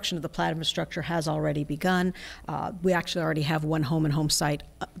 Construction of the plat infrastructure has already begun. We actually already have one home and home site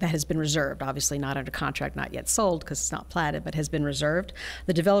that has been reserved, obviously not under contract, not yet sold because it's not platted, but has been reserved.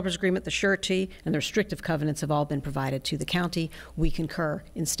 The developer's agreement, the surety, and the restrictive covenants have all been provided to the county. We concur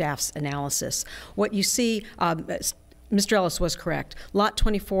in staff's analysis. What you see, Mr. Ellis was correct. Lot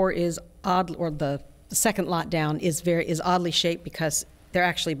 24 is odd, or the second lot down is oddly shaped because there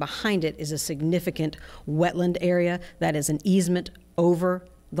actually behind it is a significant wetland area that is an easement over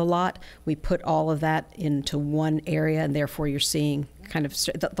the lot. We put all of that into one area, and therefore you're seeing kind of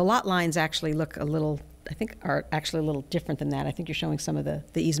the lot lines actually look a little, I think, are actually a little different than that. I think you're showing some of the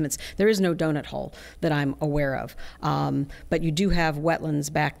easements. There is no donut hole that I'm aware of, but you do have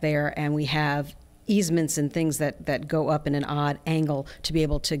wetlands back there, and we have easements and things that go up in an odd angle to be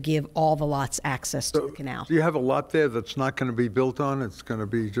able to give all the lots access to the canal. Do you have a lot there that's not going to be built on? It's going to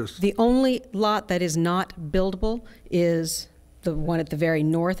be just... The only lot that is not buildable is the one at the very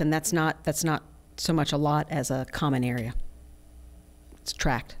north, and that's not so much a lot as a common area. It's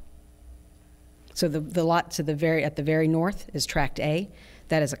tract. So the lot to at the very north is tract A.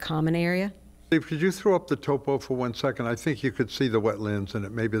 That is a common area. Steve, could you throw up the topo for 1 second? I think you could see the wetlands in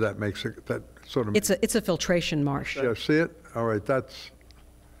it. Maybe that makes it, that sort of... It's a filtration marsh. Yeah, see it? All right, that's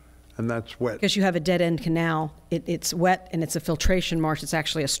wet. Because you have a dead-end canal. It's wet, and it's a filtration marsh. It's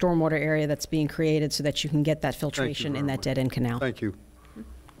actually a stormwater area that's being created so that you can get that filtration in that dead-end canal. Thank you.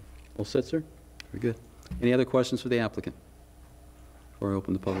 All set, sir? Very good. Any other questions for the applicant before I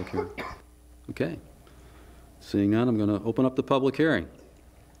open the public hearing? Okay. Seeing none, I'm going to open up the public hearing.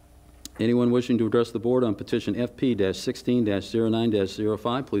 Anyone wishing to address the board on petition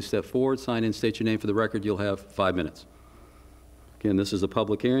FP-16-09-05, please step forward, sign in, state your name for the record. You'll have 5 minutes. Again, this is a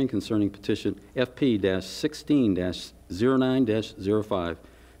public hearing concerning petition FP-16-09-05.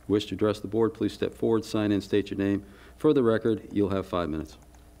 Wish to address the board, please step forward, sign in, state your name for the record. You'll have 5 minutes.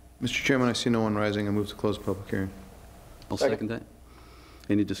 Mr. Chairman, I see no one rising. I move to close the public hearing. I'll second that.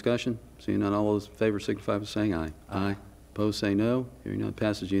 Any discussion? Seeing none, all those in favor signify by saying aye. Aye. Opposed, say no. Hearing none,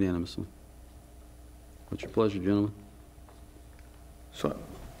 passes unanimously. What's your pleasure, gentlemen? So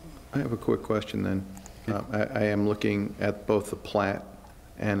I have a quick question then. I am looking at both the plat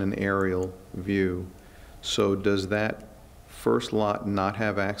and an aerial view. So does that first lot not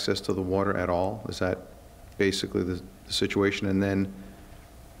have access to the water at all? Is that basically the situation? And then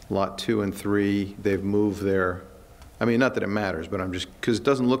lot 2 and 3, they've moved their, I mean, not that it matters, but I'm just, because it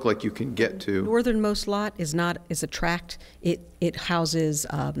doesn't look like you can get to. Northernmost lot is a tract. It houses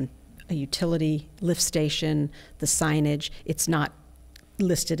a utility lift station, the signage. It's not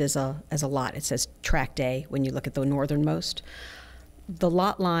listed as a lot. It says tract A when you look at the northernmost. The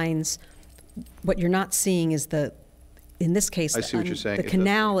lot lines, what you're not seeing is in this case, I see what you're saying. The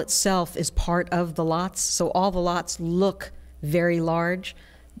canal itself is part of the lots, so all the lots look very large.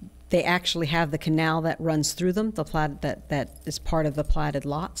 They actually have the canal that runs through them, that is part of the platted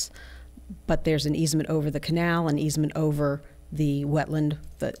lots, but there's an easement over the canal, an easement over the wetland,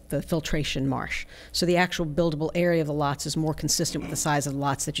 the filtration marsh. So the actual buildable area of the lots is more consistent with the size of the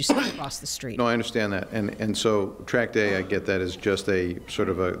lots that you see across the street. No, I understand that. And so tract A, I get that, is just a sort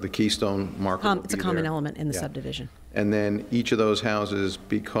of the keystone marker. It's a common element in the subdivision. And then each of those houses,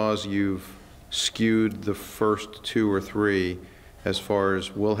 because you've skewed the first 2 or 3, as far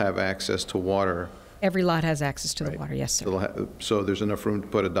as will have access to water. Every lot has access to the water, yes, sir. So there's enough room to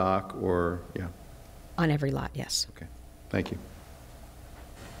put a dock or, yeah? On every lot, yes. Okay, thank you.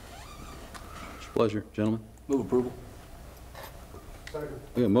 It's your pleasure, gentlemen. Move approval.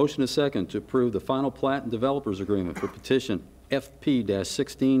 We have a motion and a second to approve the final plat and developers agreement for petition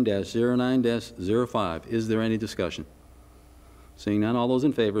FP-16-09-05. Is there any discussion? Seeing none, all those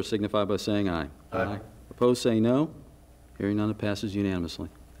in favor signify by saying aye. Aye. Opposed, say no. Hearing none, it passes unanimously.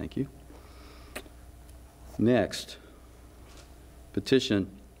 Thank you. Next,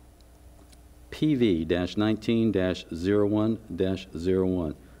 petition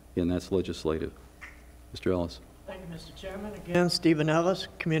PV-19-01-01. Again, that's legislative. Mr. Ellis. Thank you, Mr. Chairman. Again, Stephen Ellis,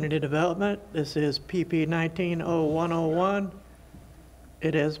 Community Development. This is PP 19-0101.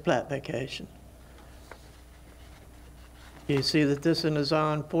 It is plat vacation. You see that this one is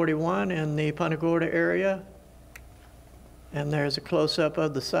on 41 in the Punta Gorda area. And there's a close-up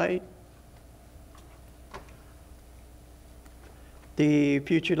of the site. The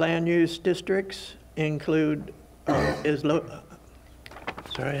future land use districts include, sorry,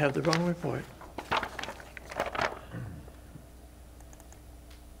 I have the wrong report.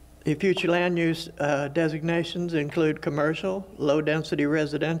 The future land use designations include commercial, low-density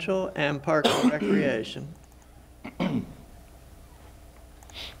residential, and park and recreation.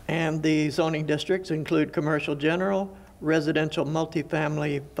 And the zoning districts include commercial general, residential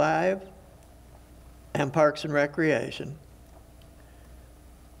multifamily 5, and parks and recreation.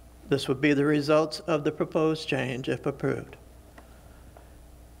 This would be the results of the proposed change if approved.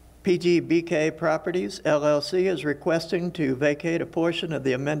 PGBK Properties, LLC is requesting to vacate a portion of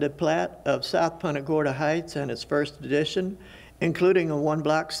the amended plat of South Punta Gorda Heights and its first edition, including a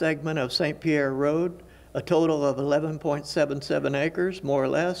one-block segment of St. Pierre Road, a total of 11.77 acres, more or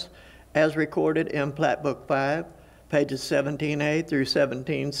less, as recorded in Plat Book 5, pages 17A through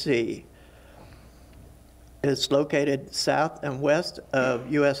 17C. It's located south and west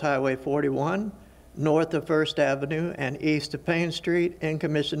of U.S. Highway 41, north of First Avenue, and east of Payne Street in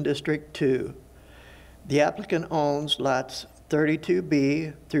Commission District 2. The applicant owns lots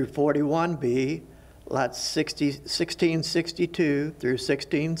 32B through 41B, lots 1662 through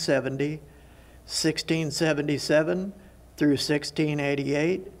 1670, 1677 through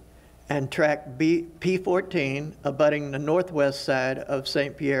 1688, and tract P14 abutting the northwest side of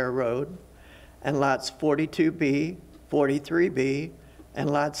St. Pierre Road, and lots 42B, 43B,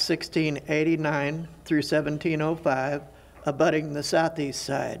 and lots 1689 through 1705 abutting the southeast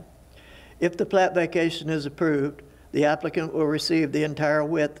side. If the plat vacation is approved, the applicant will receive the entire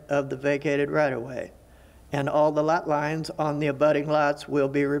width of the vacated right-of-way, and all the lot lines on the abutting lots will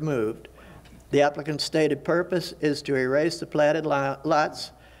be removed. The applicant's stated purpose is to erase the platted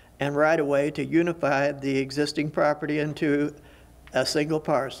lots and right-of-way to unify the existing property into a single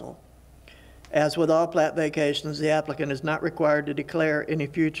parcel. As with all plat vacations, the applicant is not required to declare any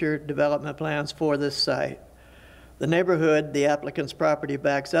future development plans for this site. The neighborhood the applicant's property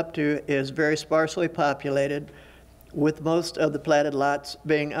backs up to is very sparsely populated, with most of the platted lots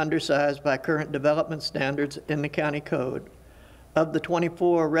being undersized by current development standards in the county code. Of the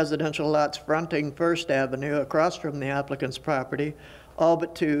 24 residential lots fronting First Avenue across from the applicant's property, all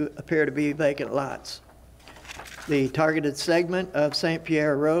but 2 appear to be vacant lots. The targeted segment of St.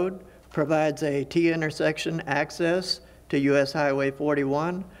 Pierre Road provides a T-intersection access to U.S. Highway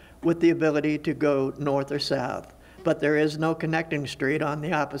 41 with the ability to go north or south, but there is no connecting street on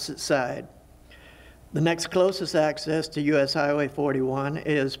the opposite side. The next closest access to U.S. Highway 41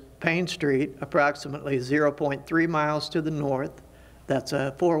 is Payne Street, approximately 0.3 miles to the north. That's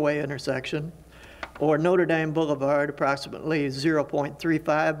a 4-way intersection. Or Notre Dame Boulevard, approximately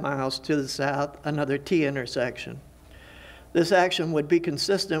 0.35 miles to the south, another T-intersection. This action would be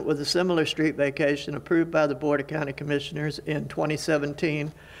consistent with a similar street vacation approved by the Board of County Commissioners in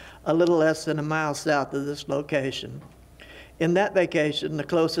 2017, a little less than a mile south of this location. In that vacation, the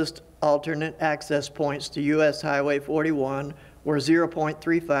closest alternate access points to U.S. Highway 41 were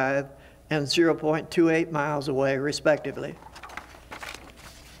 0.35 and 0.28 miles away, respectively.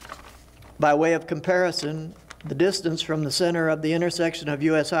 By way of comparison, the distance from the center of the intersection of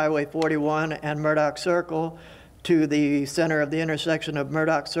U.S. Highway 41 and Murdoch Circle to the center of the intersection of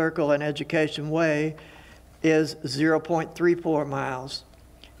Murdoch Circle and Education Way is 0.34 miles.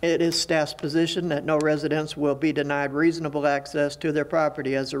 It is staff's position that no residents will be denied reasonable access to their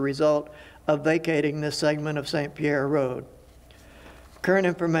property as a result of vacating this segment of St. Pierre Road. Current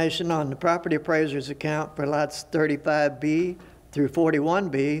information on the property appraiser's account for lots 35B through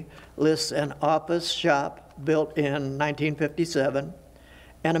 41B lists an office shop built in 1957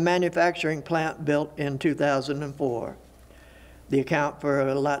 and a manufacturing plant built in 2004. The account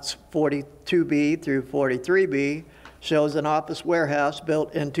for lots 42B through 43B shows an office warehouse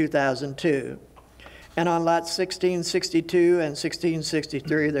built in 2002. And on lots 1662 and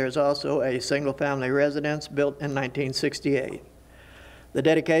 1663, there's also a single-family residence built in 1968. The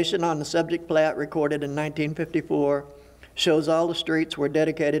dedication on the subject plat recorded in 1954 shows all the streets were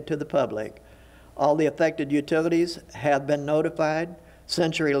dedicated to the public. All the affected utilities have been notified.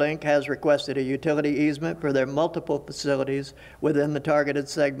 CenturyLink has requested a utility easement for their multiple facilities within the targeted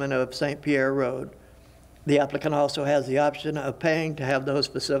segment of St. Pierre Road. The applicant also has the option of paying to have those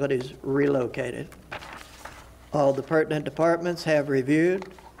facilities relocated. All the pertinent departments have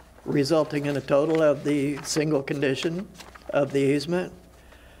reviewed, resulting in a total of the single condition of the easement.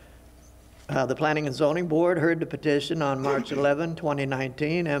 The Planning and Zoning Board heard the petition on March 11,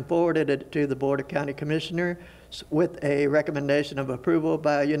 2019, and forwarded it to the Board of County Commissioners with a recommendation of approval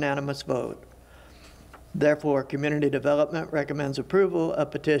by a unanimous vote. Therefore, Community Development recommends approval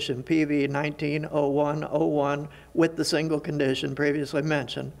of petition PV 190101 with the single condition previously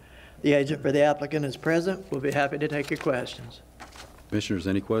mentioned. The agent for the applicant is present. We'll be happy to take your questions. Commissioners,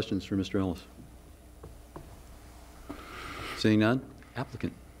 any questions for Mr. Ellis? Seeing none,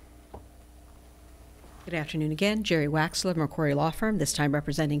 applicant. Good afternoon again. Jerry Waxler, Macquarie Law Firm, this time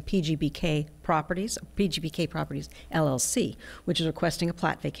representing PGBK Properties LLC, which is requesting a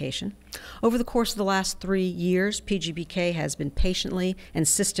plat vacation. Over the course of the last 3 years, PGBK has been patiently and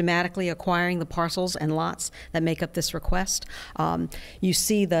systematically acquiring the parcels and lots that make up this request. You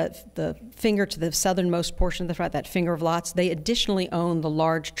see the finger to the southernmost portion of the front, that finger of lots. They additionally own the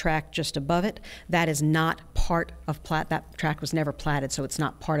large tract just above it. That is not part of plat. That tract was never platted, so it's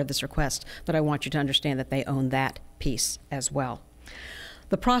not part of this request, but I want you to understand that they own that piece as well.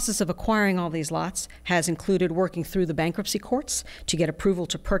 The process of acquiring all these lots has included working through the bankruptcy courts to get approval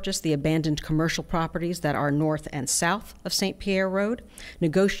to purchase the abandoned commercial properties that are north and south of St. Pierre Road,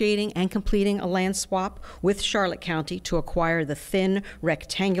 negotiating and completing a land swap with Charlotte County to acquire the thin,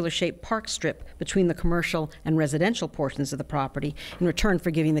 rectangular-shaped park strip between the commercial and residential portions of the property in return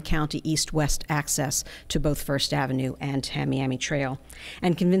for giving the county east-west access to both First Avenue and Tamiami Trail,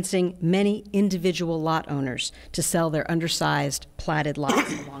 and convincing many individual lot owners to sell their undersized, platted lots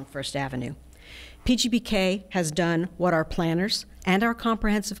along First Avenue. PGBK has done what our planners and our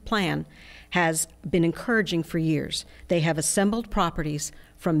comprehensive plan has been encouraging for years. They have assembled properties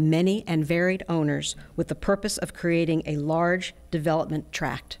from many and varied owners with the purpose of creating a large development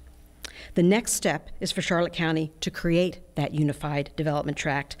tract. The next step is for Charlotte County to create that unified development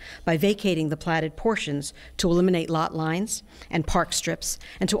tract by vacating the platted portions to eliminate lot lines and park strips,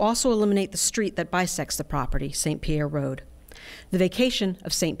 and to also eliminate the street that bisects the property, St. Pierre Road. The vacation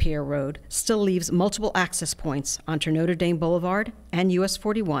of St. Pierre Road still leaves multiple access points onto Notre Dame Boulevard and US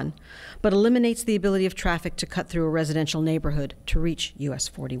 41, but eliminates the ability of traffic to cut through a residential neighborhood to reach US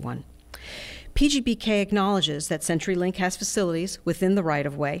 41. PGBK acknowledges that CenturyLink has facilities within the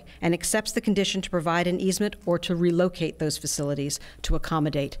right-of-way and accepts the condition to provide an easement or to relocate those facilities to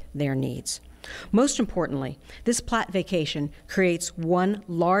accommodate their needs. Most importantly, this plat vacation creates one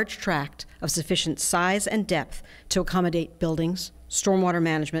large tract of sufficient size and depth to accommodate buildings, stormwater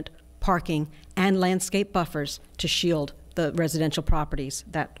management, parking, and landscape buffers to shield the residential properties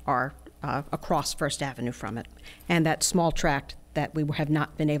that are across First Avenue from it, and that small tract that we have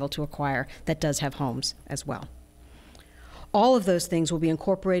not been able to acquire that does have homes as well. All of those things will be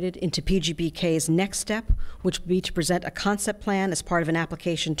incorporated into PGBK's next step, which will be to present a concept plan as part of an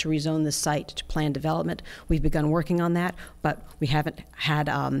application to rezone this site to planned development. We've begun working on that, but we haven't had,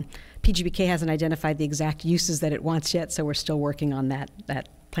 PGBK hasn't identified the exact uses that it wants yet, so we're still working on that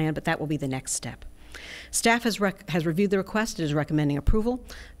plan, but that will be the next step. Staff has reviewed the request. It is recommending approval.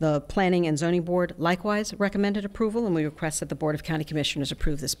 The Planning and Zoning Board likewise recommended approval, and we request that the Board of County Commissioners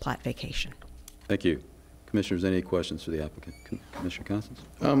approve this plat vacation. Thank you. Commissioners, any questions for the applicant? Commissioner Constance?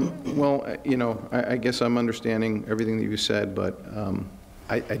 Well, you know, I guess I'm understanding everything that you said, but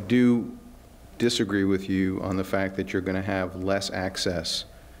I do disagree with you on the fact that you're going to have less access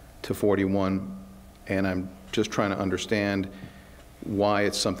to 41, and I'm just trying to understand why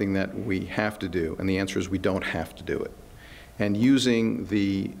it's something that we have to do, and the answer is we don't have to do it. And using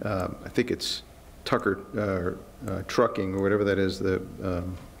the, I think it's Tucker Trucking, or whatever that is, the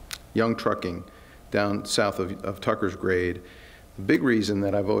Young Trucking, down south of Tucker's grade. The big reason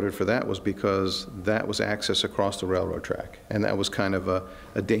that I voted for that was because that was access across the railroad track, and that was kind of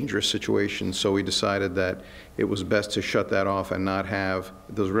a dangerous situation, so we decided that it was best to shut that off and not have,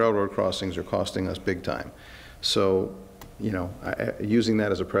 those railroad crossings are costing us big time. So, you know, using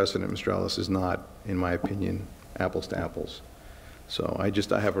that as a precedent, Mr. Ellis, is not, in my opinion, apples to apples. So I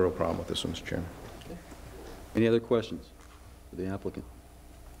have a real problem with this one, Mr. Chairman. Any other questions for the applicant?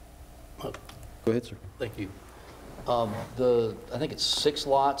 Go ahead, sir. Thank you. I think it's 6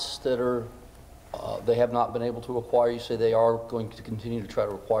 lots that are they have not been able to acquire. You say they are going to continue to try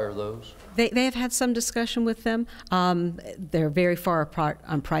to acquire those? They have had some discussion with them. They're very far apart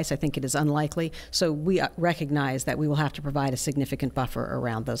on price. I think it is unlikely. So we recognize that we will have to provide a significant buffer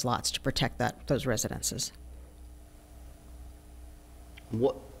around those lots to protect those residences.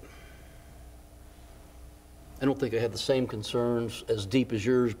 What? I don't think I had the same concerns as deep as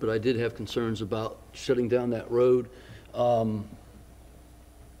yours, but I did have concerns about shutting down that road.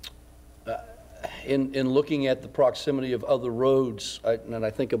 In looking at the proximity of other roads, and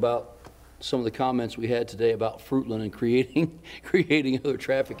I think about some of the comments we had today about Fruitland and creating other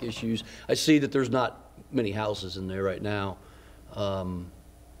traffic issues, I see that there's not many houses in there right now. And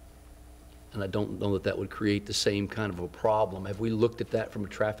I don't know that that would create the same kind of a problem. Have we looked at that from a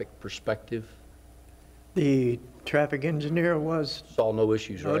traffic perspective? The traffic engineer saw no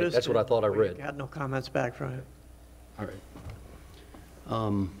issues, right? That's what I thought I read. Got no comments back from him. All right.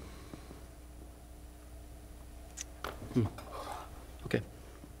 Okay.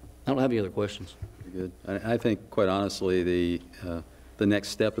 I don't have any other questions. Good. I think, quite honestly, the next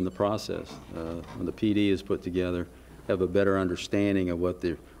step in the process, when the PD is put together, have a better understanding of what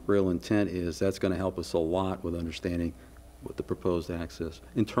the real intent is, that's going to help us a lot with understanding what the proposed access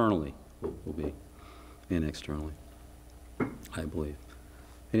internally will be and externally, I believe.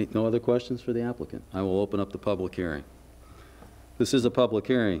 No other questions for the applicant? I will open up the public hearing. This is a public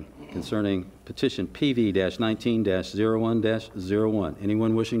hearing concerning petition PV-19-01-01.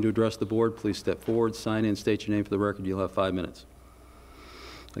 Anyone wishing to address the board, please step forward, sign in, state your name for the record. You'll have 5 minutes.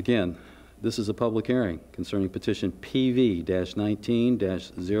 Again, this is a public hearing concerning petition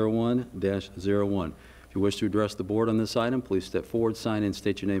PV-19-01-01. If you wish to address the board on this item, please step forward, sign in,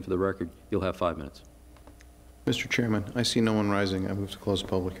 state your name for the record. You'll have 5 minutes. Mr. Chairman, I see no one rising. I move to close the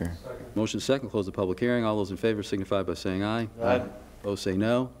public hearing. Motion second, close the public hearing. All those in favor signify by saying aye. Aye. Opposed say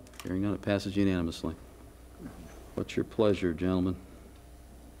no. Hearing none, it passes unanimously. What's your pleasure, gentlemen?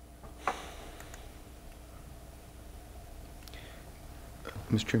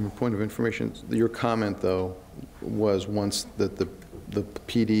 Mr. Chairman, point of information. Your comment, though, was once that the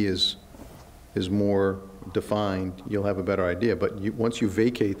PD is more defined, you'll have a better idea. But once you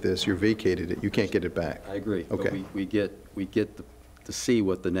vacate this, you're vacated it. You can't get it back. I agree. Okay. But we get to see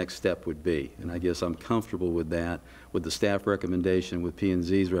what the next step would be, and I guess I'm comfortable with that, with the staff recommendation, with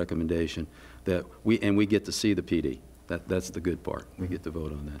P&Z's recommendation, that we get to see the PD. That's the good part. We get to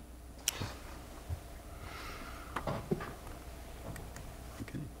vote on that.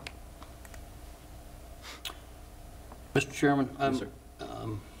 Okay. Mr. Chairman, Yes, sir.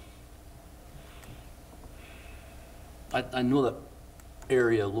 I know that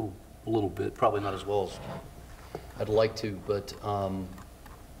area a little bit, probably not as well as I'd like to, but I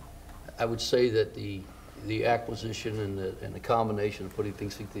would say that the acquisition and the combination of putting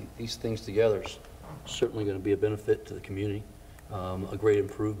these things together is certainly going to be a benefit to the community, a great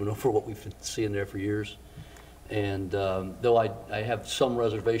improvement over what we've been seeing there for years. And though I have some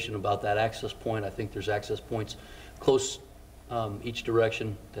reservation about that access point, I think there's access points close each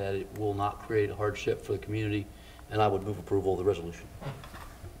direction that it will not create a hardship for the community, and I would move approval of the resolution.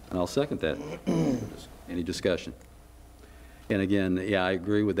 And I'll second that. Any discussion? And again, yeah, I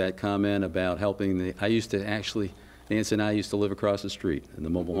agree with that comment about helping I used to actually, Nancy and I used to live across the street in the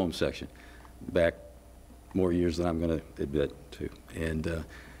mobile home section back more years than I'm going to admit to. And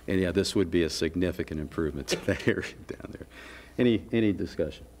yeah, this would be a significant improvement to that area down there. Any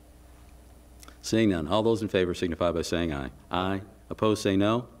discussion? Seeing none, all those in favor signify by saying aye. Aye. Opposed, say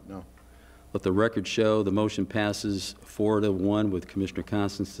no. No. Let the record show the motion passes 4-1 with Commissioner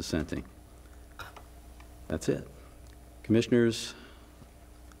Constance dissenting. That's it. Commissioners,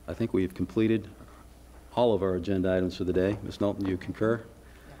 I think we've completed all of our agenda items for the day. Ms. Knowlton, do you concur?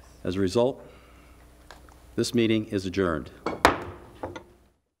 Yes. As a result, this meeting is adjourned.